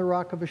stand on the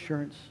rock of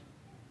assurance.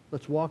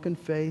 Let's walk in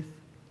faith,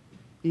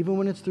 even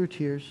when it's through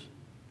tears,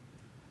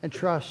 and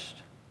trust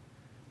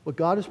what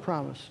God has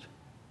promised.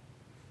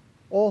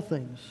 All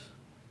things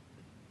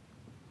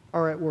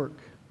are at work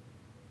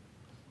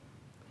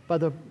by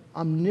the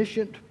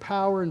omniscient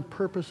power and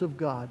purpose of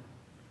God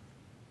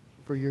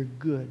for your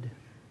good.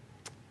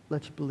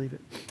 Let's believe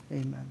it.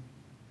 Amen.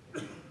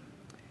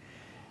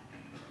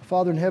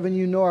 Father in heaven,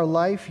 you know our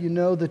life. You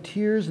know the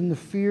tears and the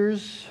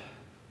fears,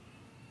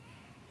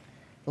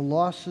 the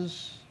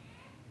losses.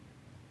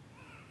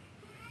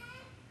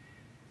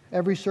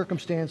 Every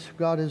circumstance,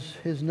 God,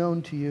 is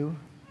known to you.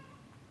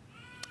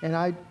 And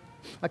I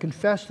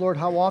confess, Lord,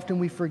 how often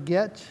we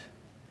forget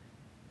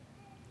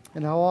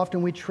and how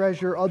often we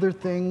treasure other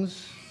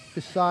things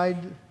beside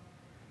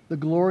the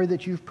glory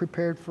that you've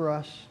prepared for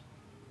us.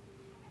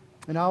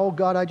 And now, oh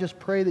God, I just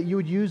pray that you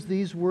would use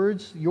these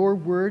words, your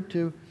word,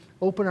 to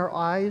open our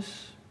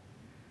eyes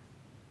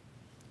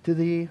to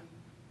the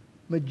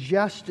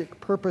majestic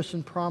purpose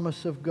and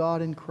promise of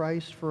God in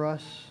Christ for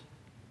us,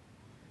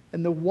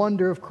 and the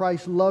wonder of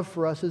Christ's love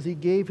for us as He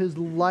gave His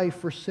life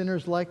for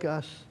sinners like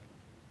us,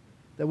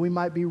 that we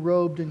might be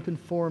robed and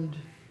conformed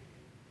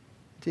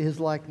to His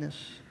likeness,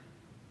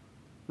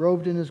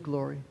 robed in His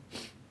glory.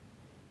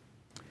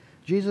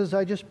 Jesus,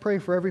 I just pray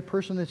for every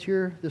person that's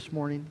here this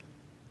morning,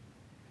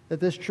 that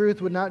this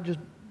truth would not just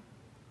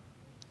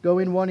go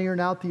in one ear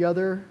and out the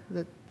other,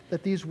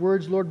 that these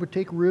words, Lord, would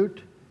take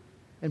root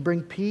and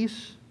bring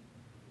peace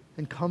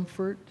and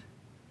comfort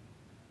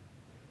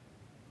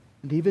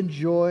and even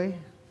joy,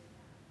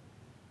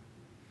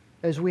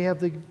 as we have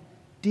the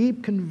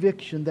deep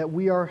conviction that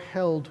we are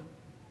held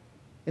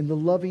in the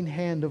loving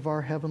hand of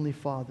our Heavenly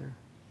Father,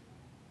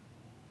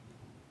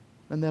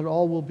 and that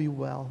all will be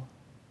well.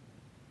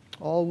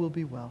 All will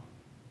be well.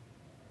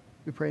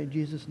 We pray in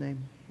Jesus'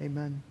 name.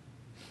 Amen.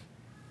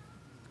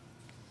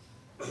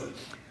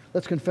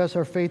 Let's confess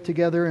our faith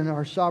together in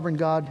our sovereign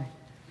God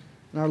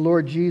and our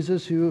Lord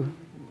Jesus, who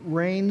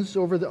reigns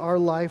over our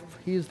life.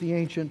 He is the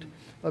Ancient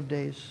of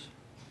Days.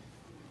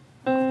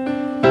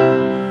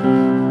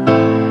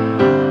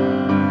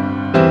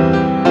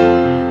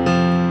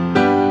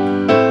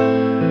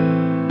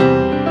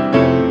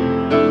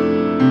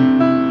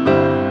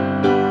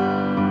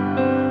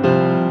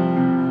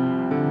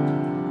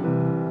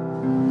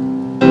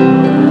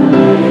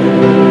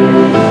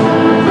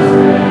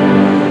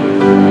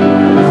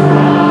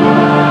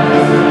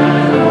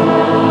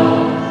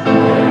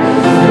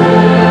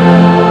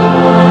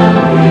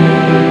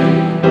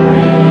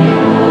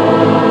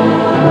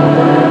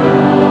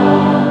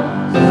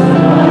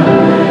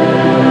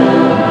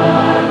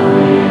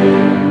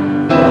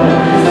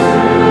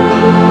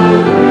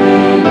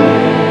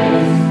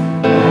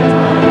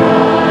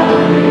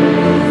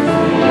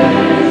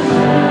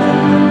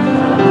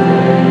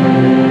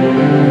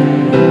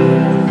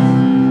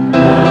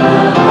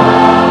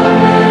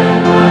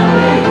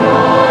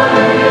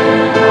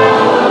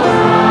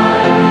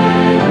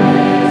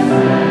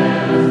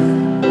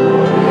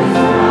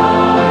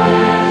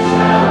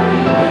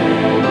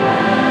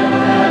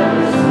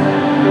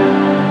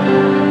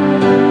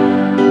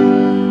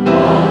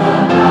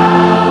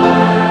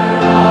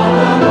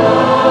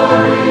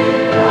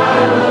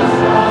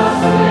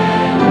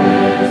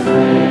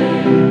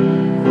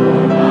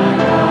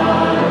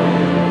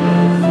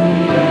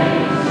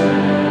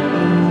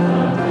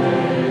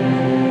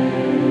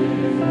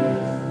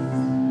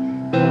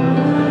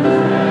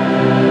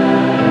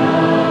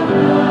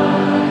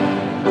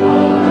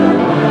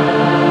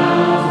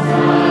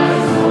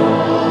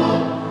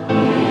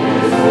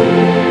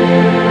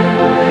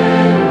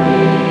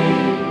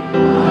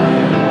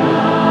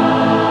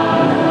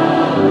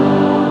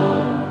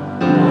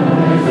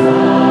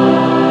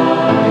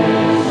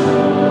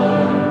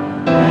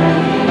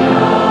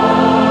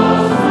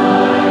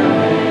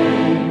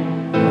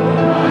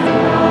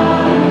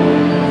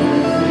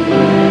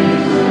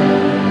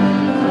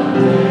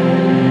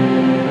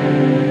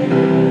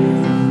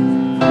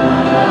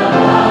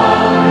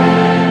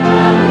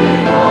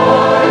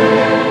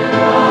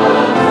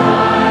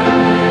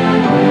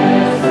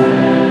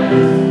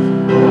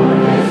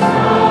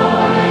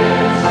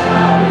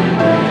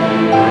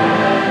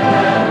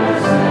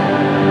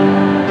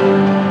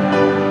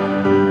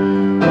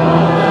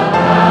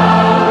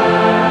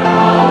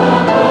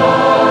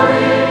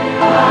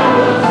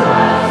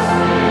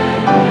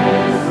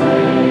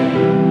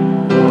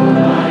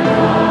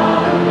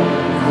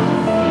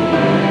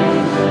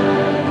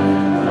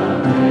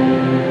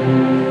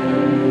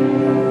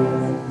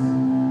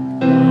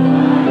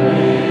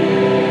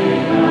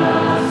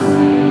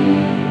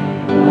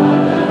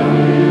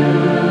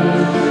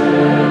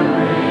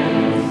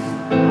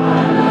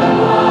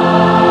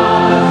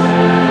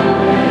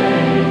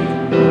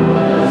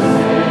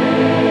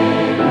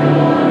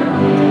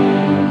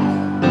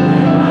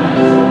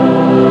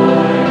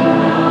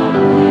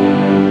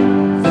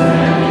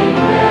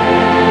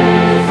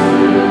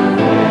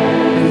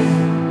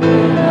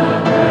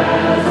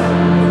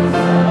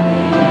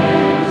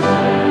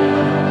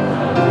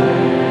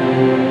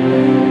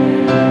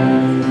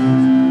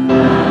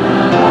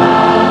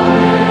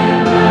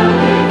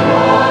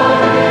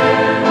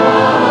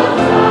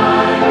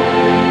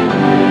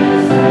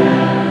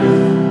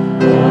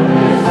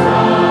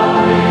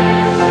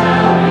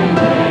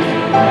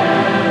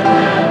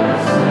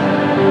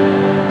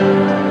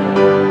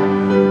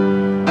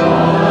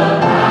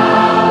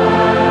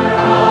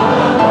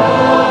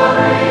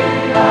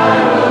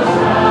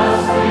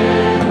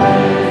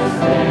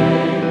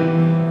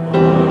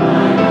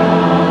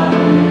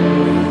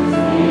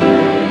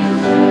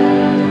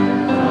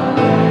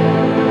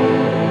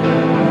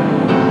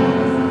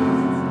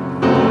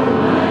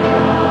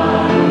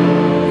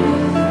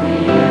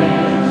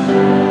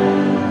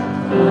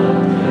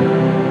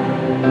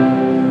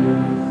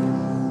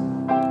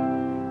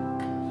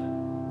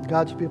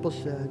 God's people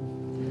said,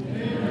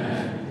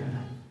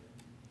 Amen.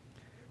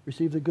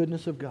 Receive the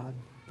goodness of God.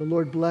 The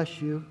Lord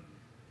bless you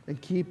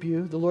and keep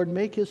you. The Lord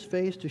make his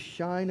face to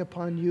shine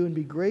upon you and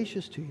be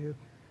gracious to you.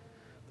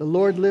 The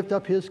Lord lift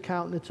up his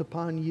countenance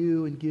upon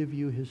you and give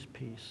you his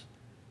peace.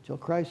 Till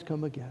Christ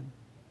come again.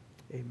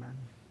 Amen.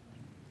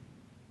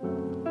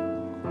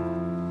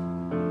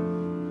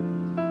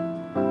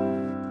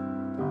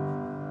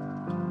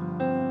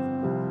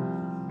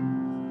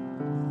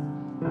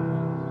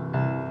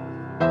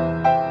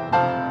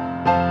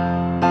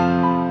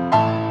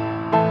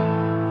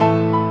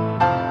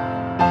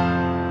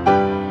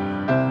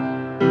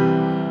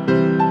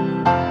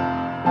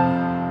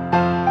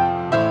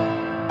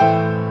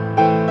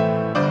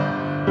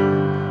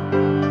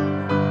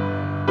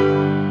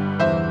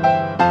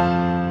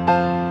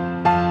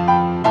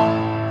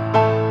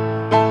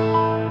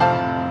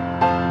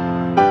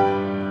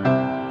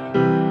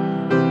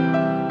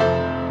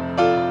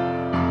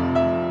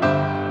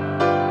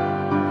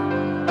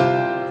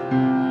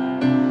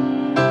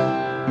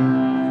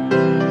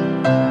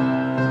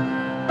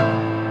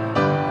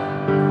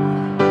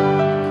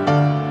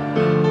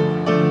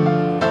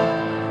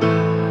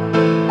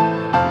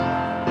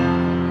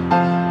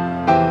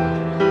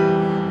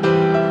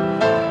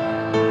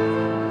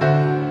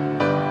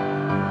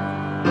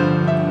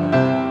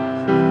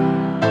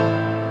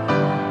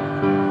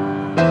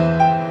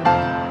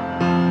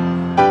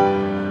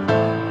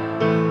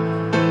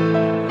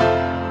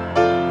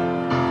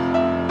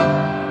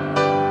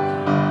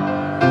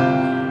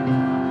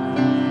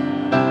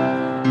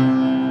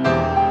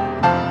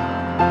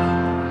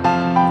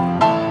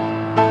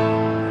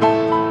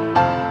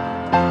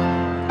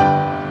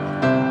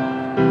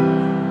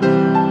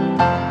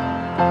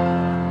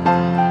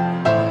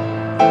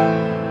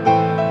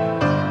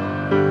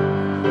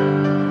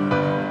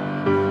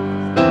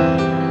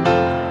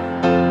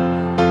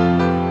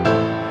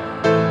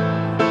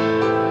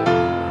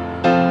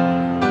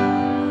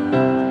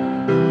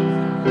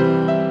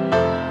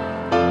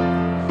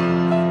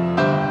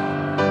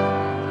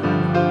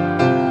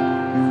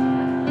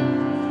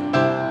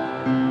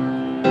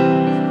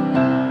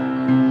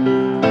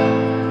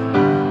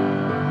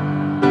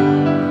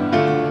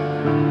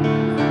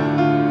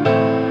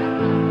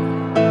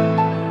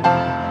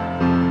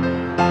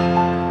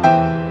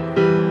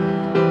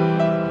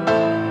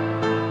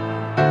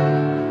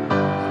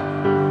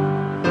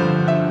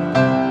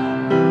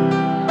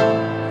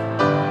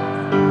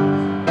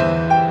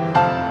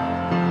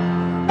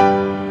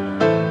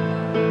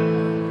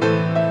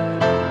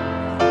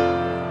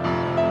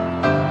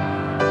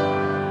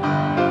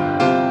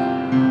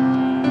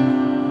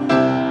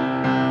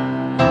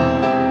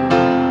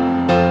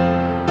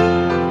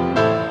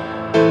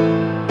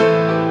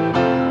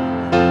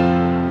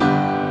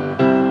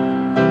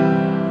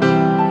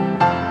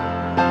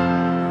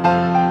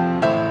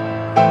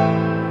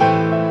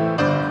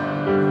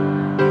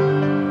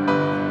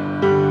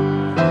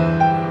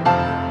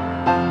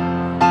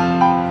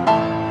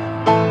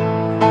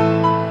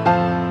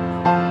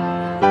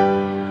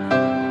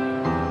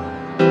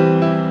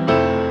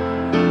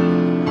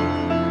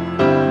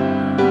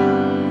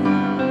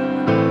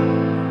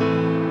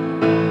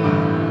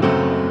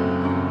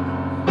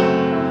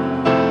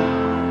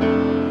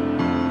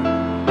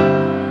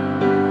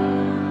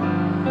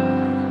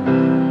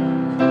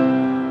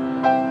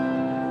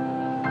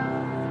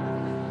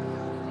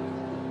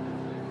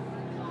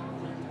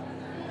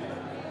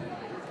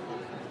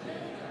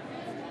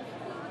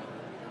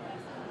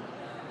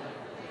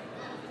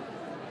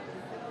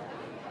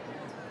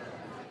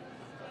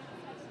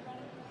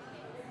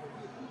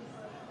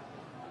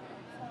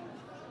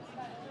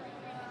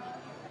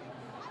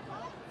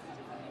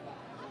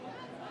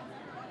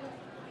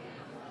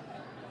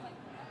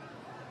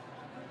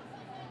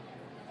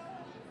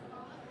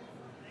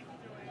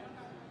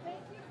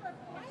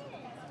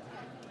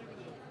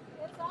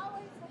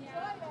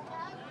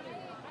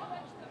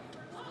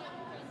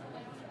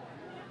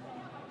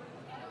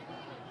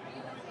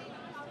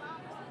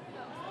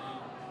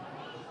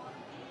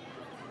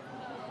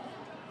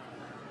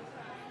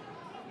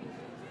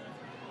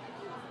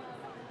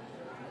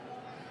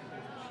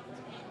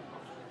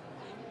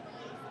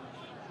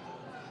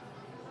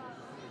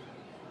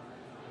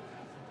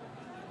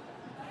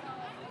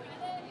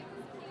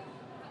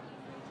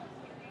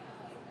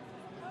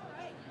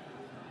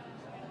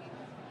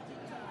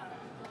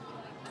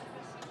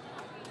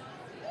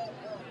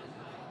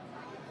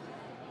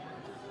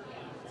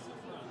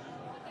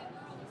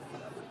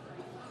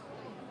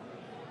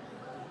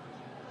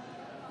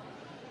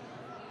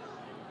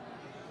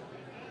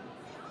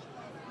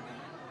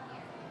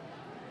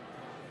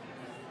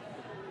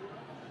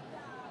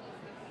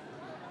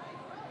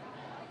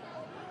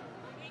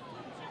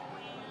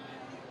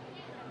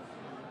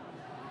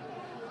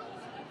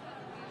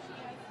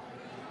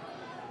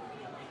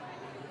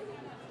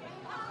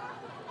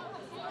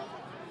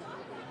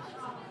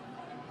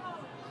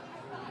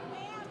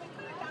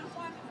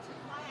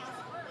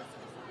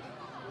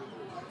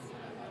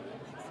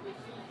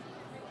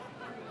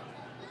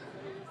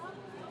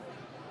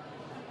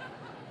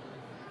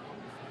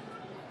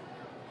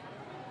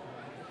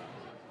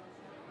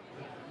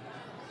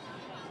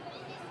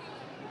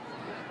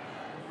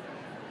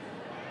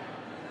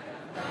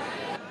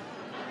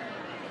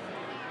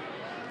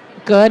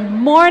 Good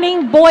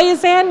morning,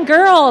 boys and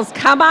girls.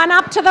 Come on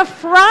up to the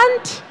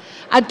front.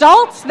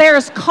 Adults,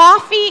 there's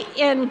coffee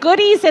and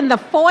goodies in the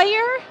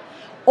foyer,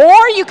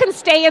 or you can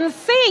stay and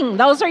sing.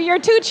 Those are your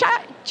two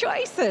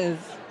choices.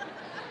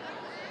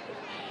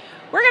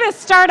 We're going to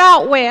start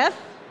out with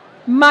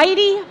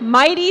Mighty,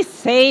 Mighty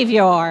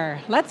Savior.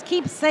 Let's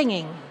keep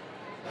singing.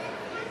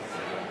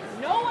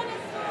 No one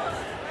is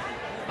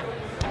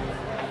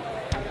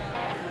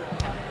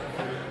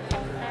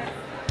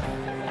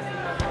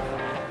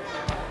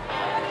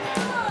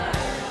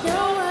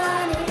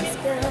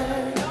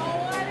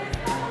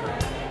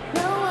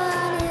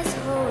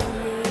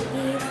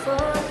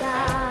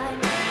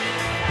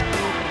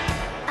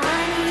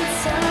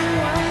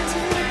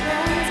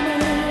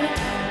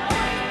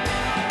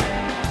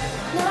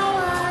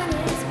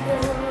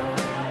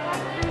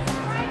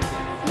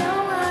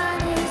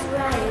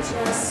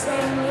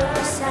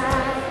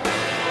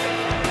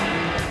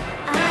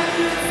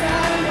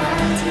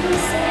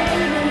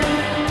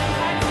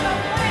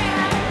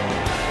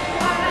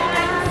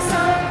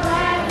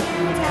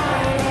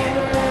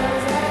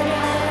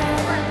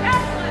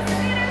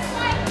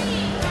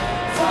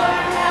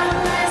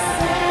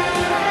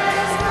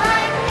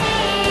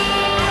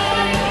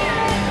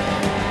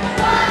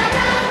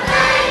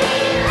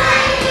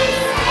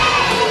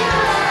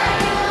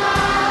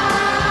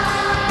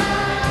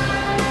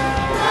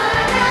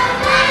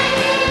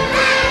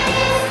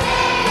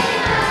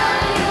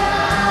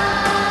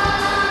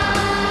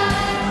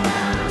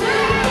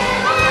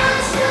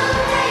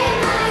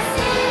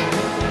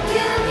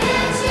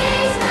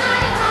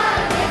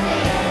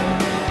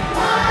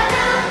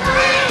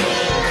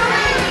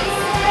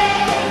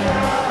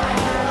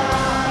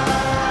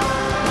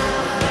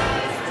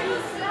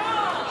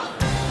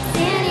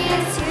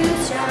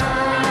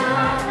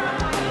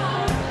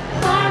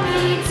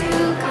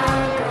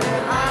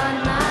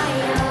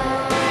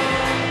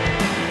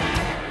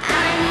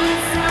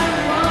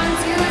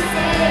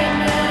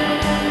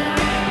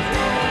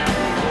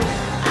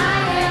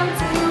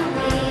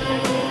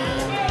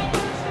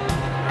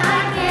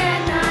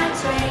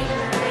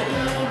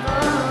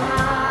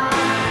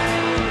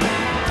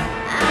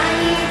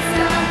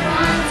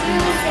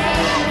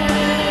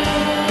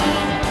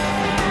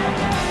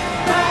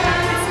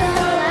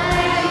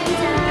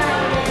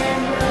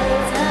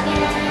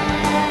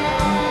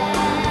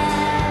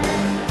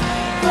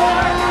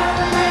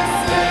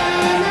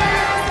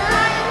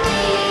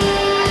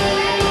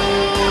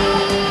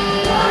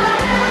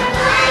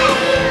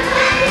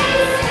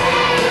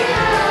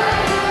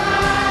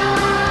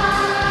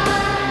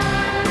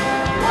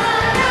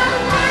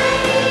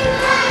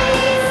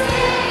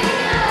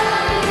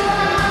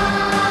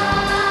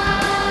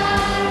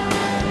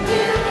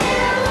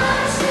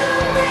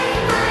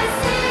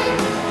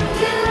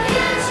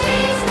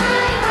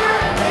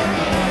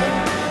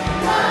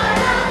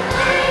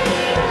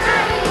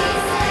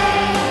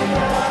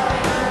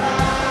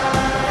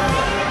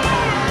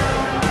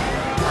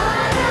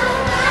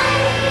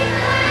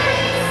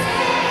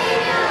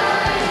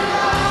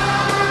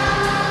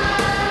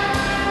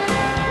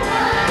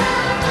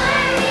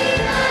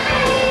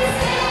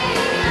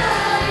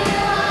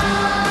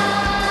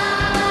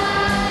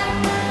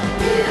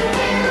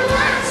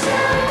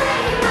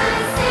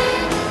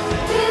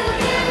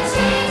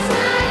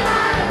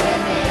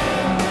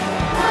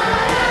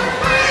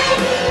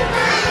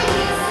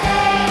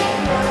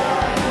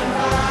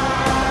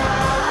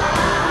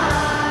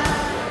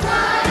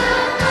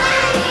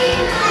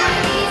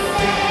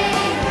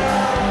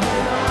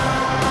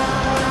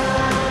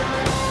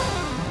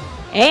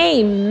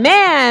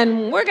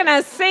Amen. We're going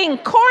to sing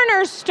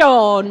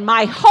Cornerstone.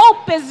 My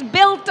hope is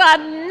built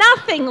on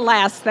nothing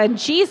less than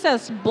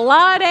Jesus'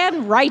 blood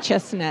and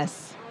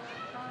righteousness.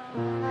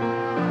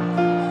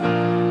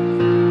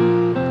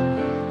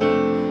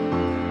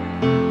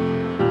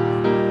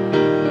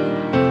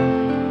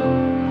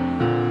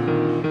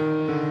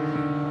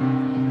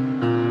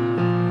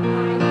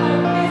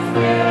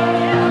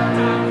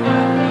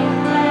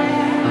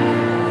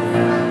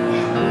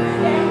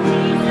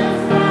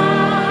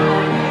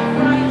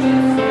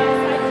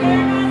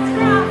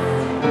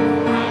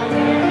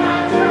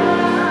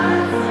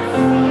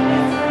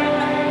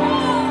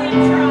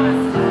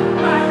 Trust,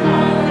 my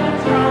holy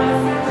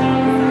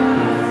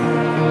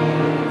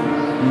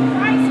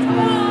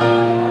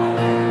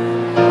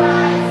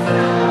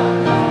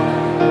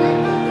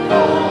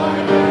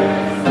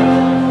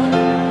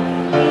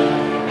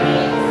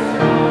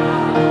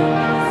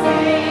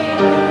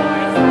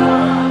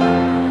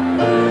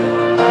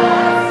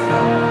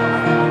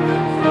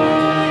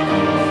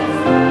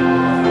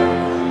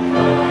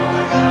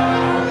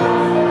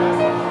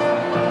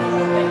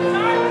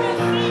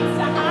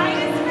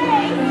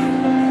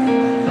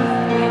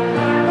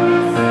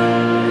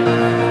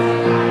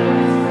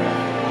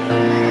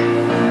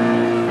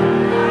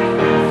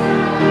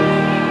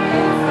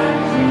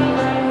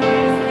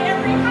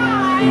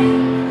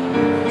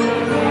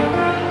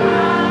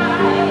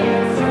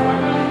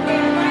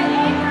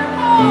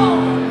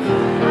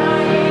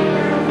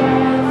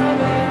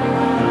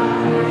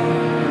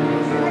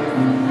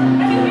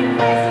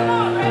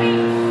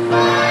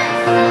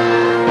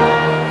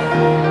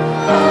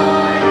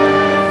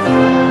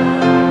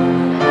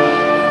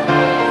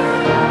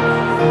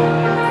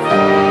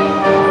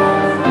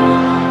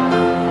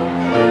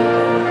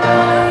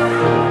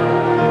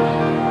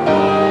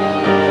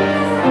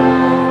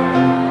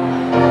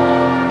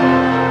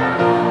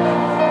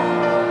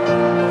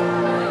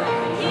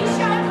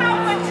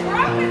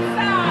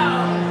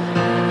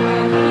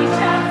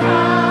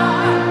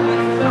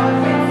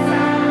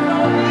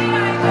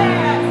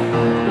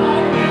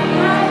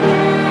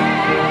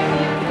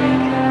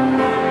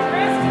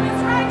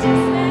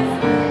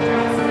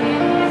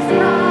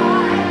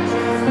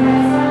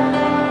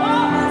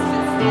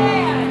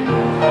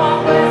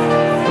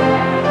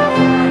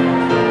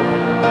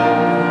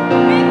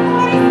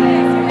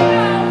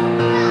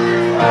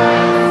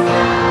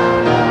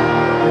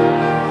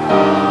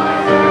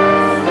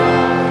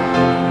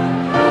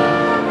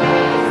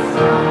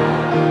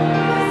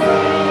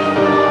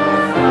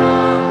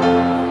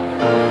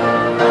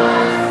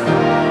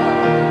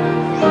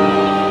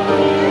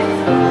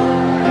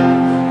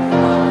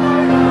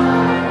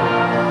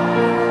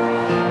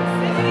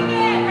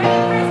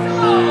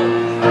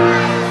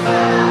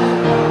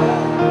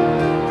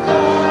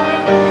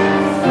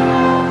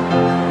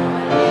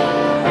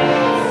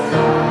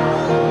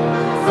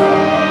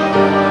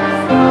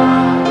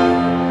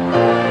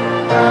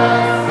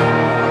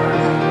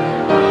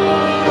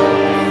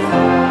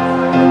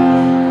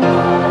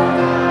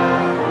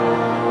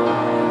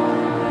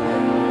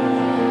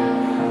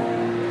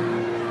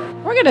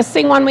We're going to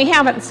sing one we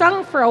haven't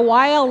sung for a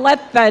while.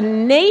 Let the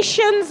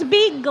nations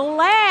be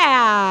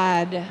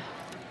glad.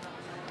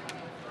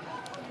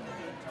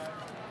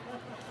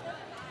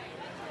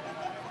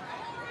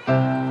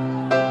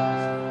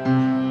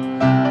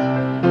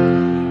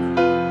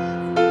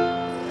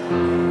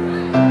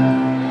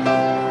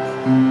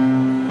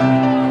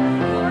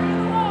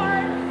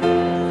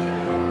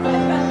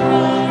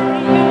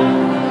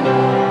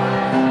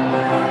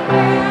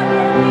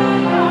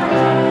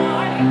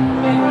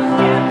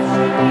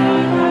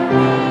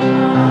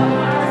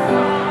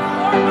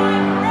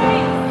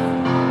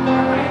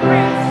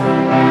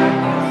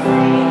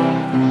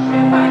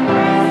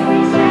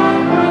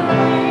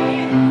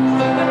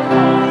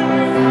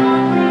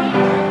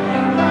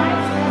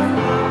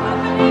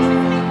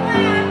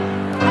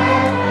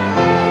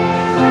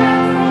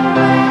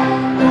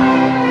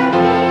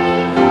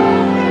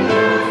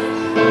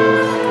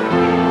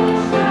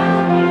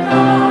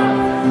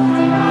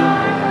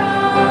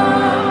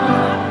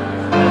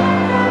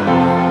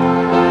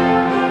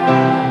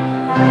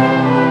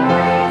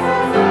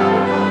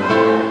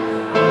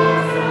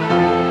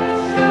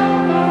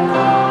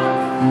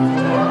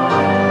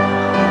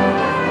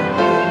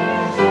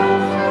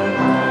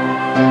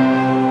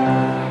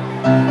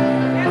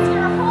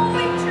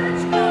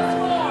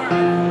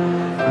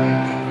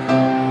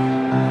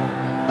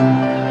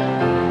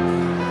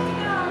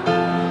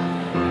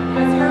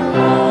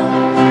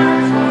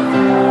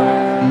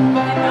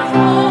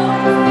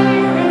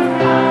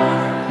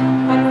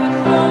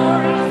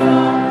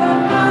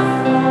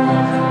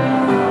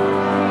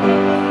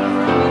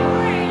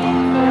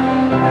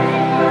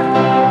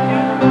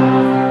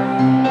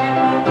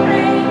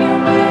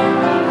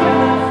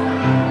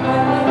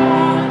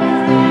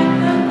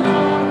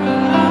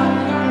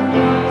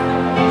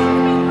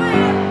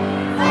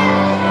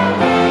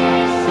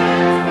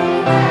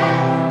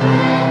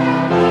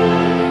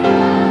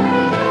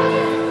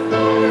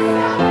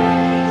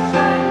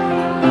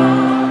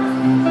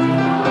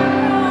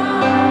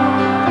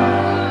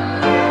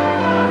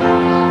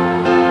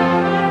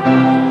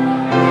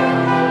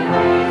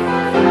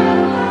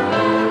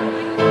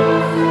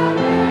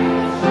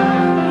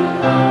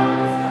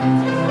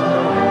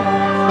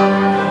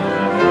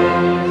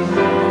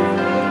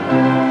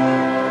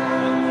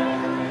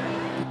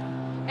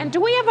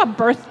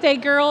 Birthday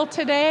girl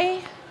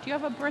today? Do you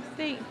have a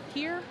birthday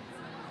here?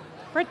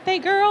 Birthday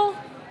girl?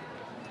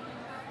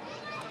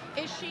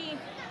 Is she?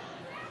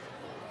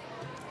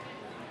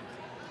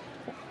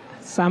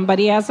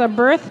 Somebody has a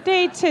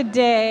birthday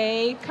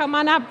today. Come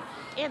on up.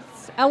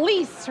 It's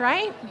Elise,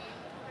 right?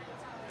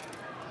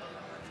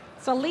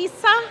 It's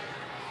Elisa?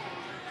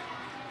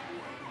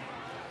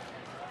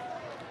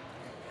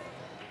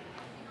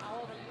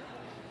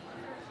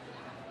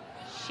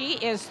 She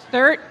is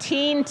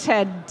 13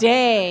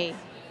 today.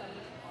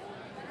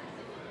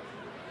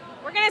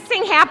 We're going to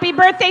sing happy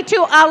birthday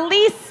to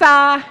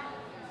Elisa.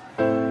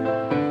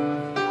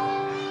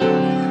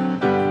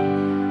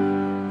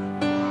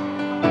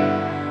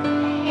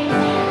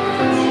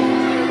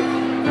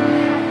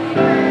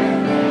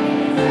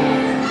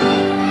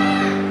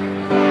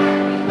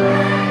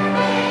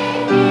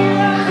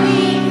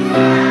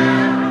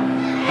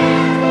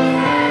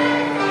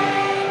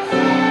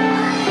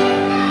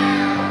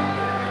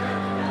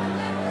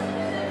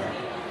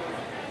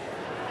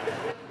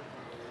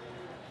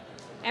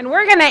 And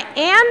we're going to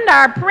end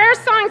our prayer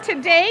song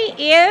today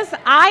is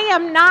I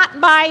Am Not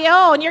My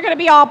Own. You're going to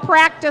be all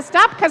practiced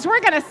up because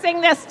we're going to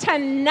sing this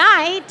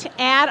tonight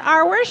at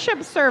our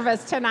worship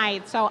service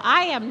tonight. So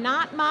I am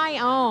not my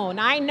own.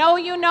 I know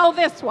you know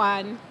this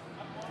one.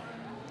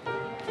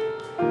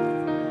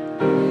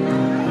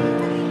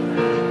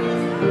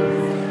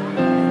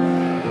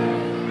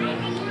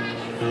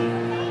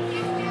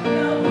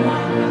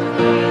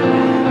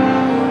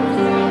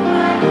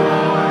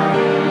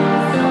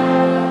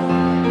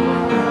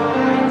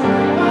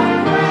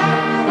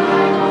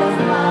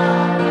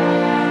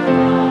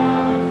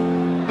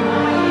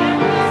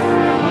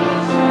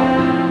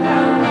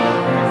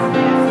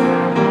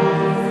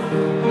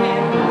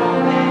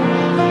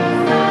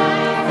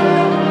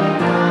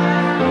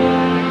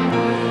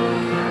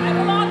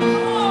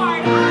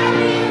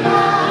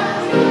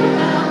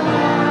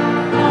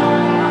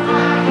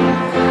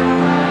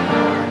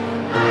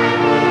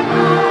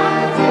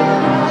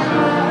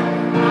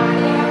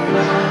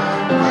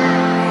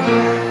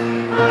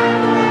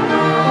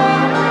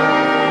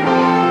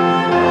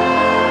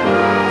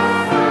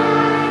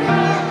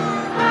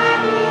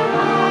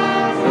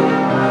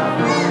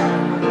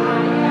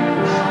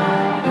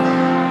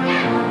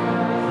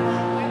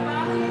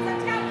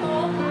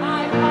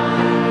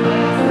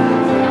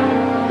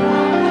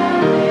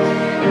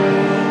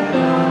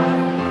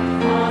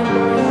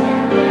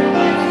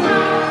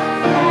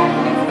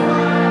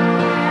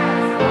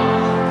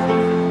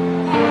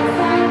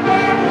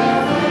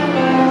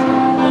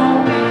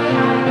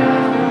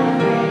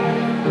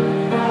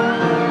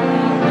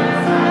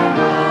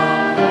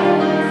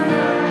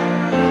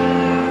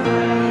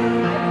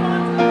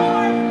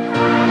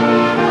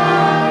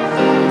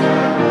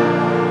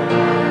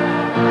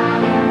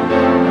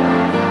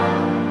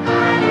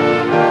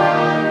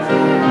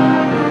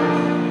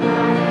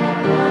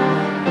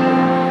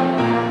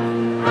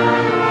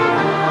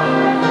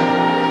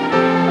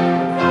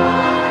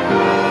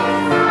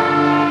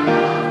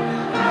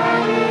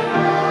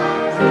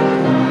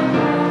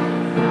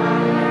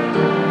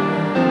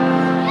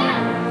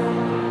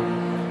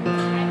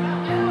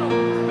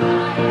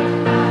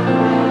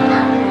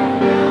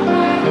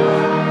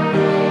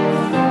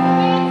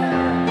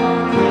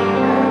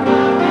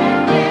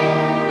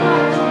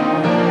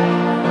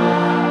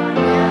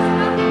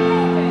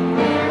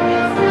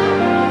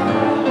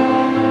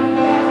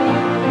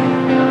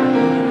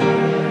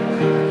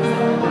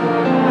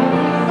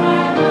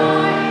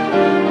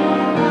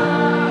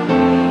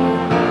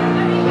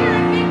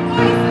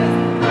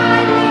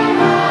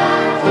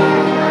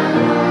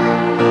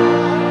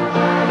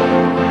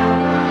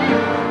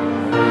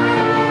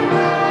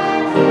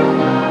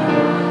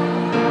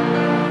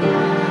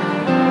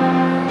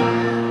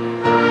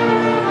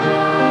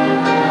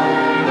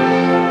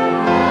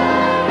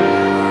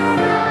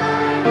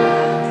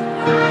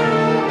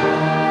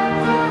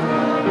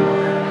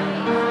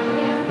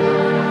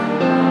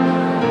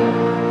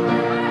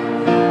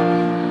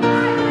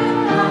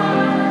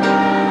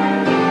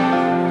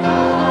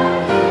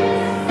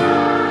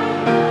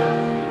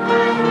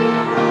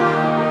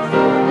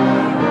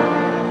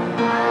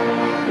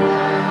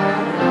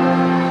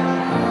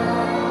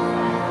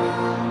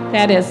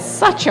 That is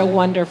such a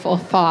wonderful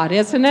thought,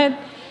 isn't it?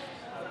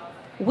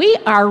 We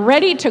are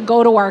ready to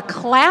go to our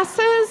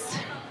classes.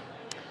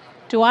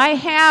 Do I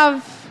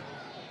have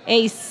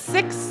a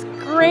 6th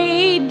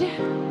grade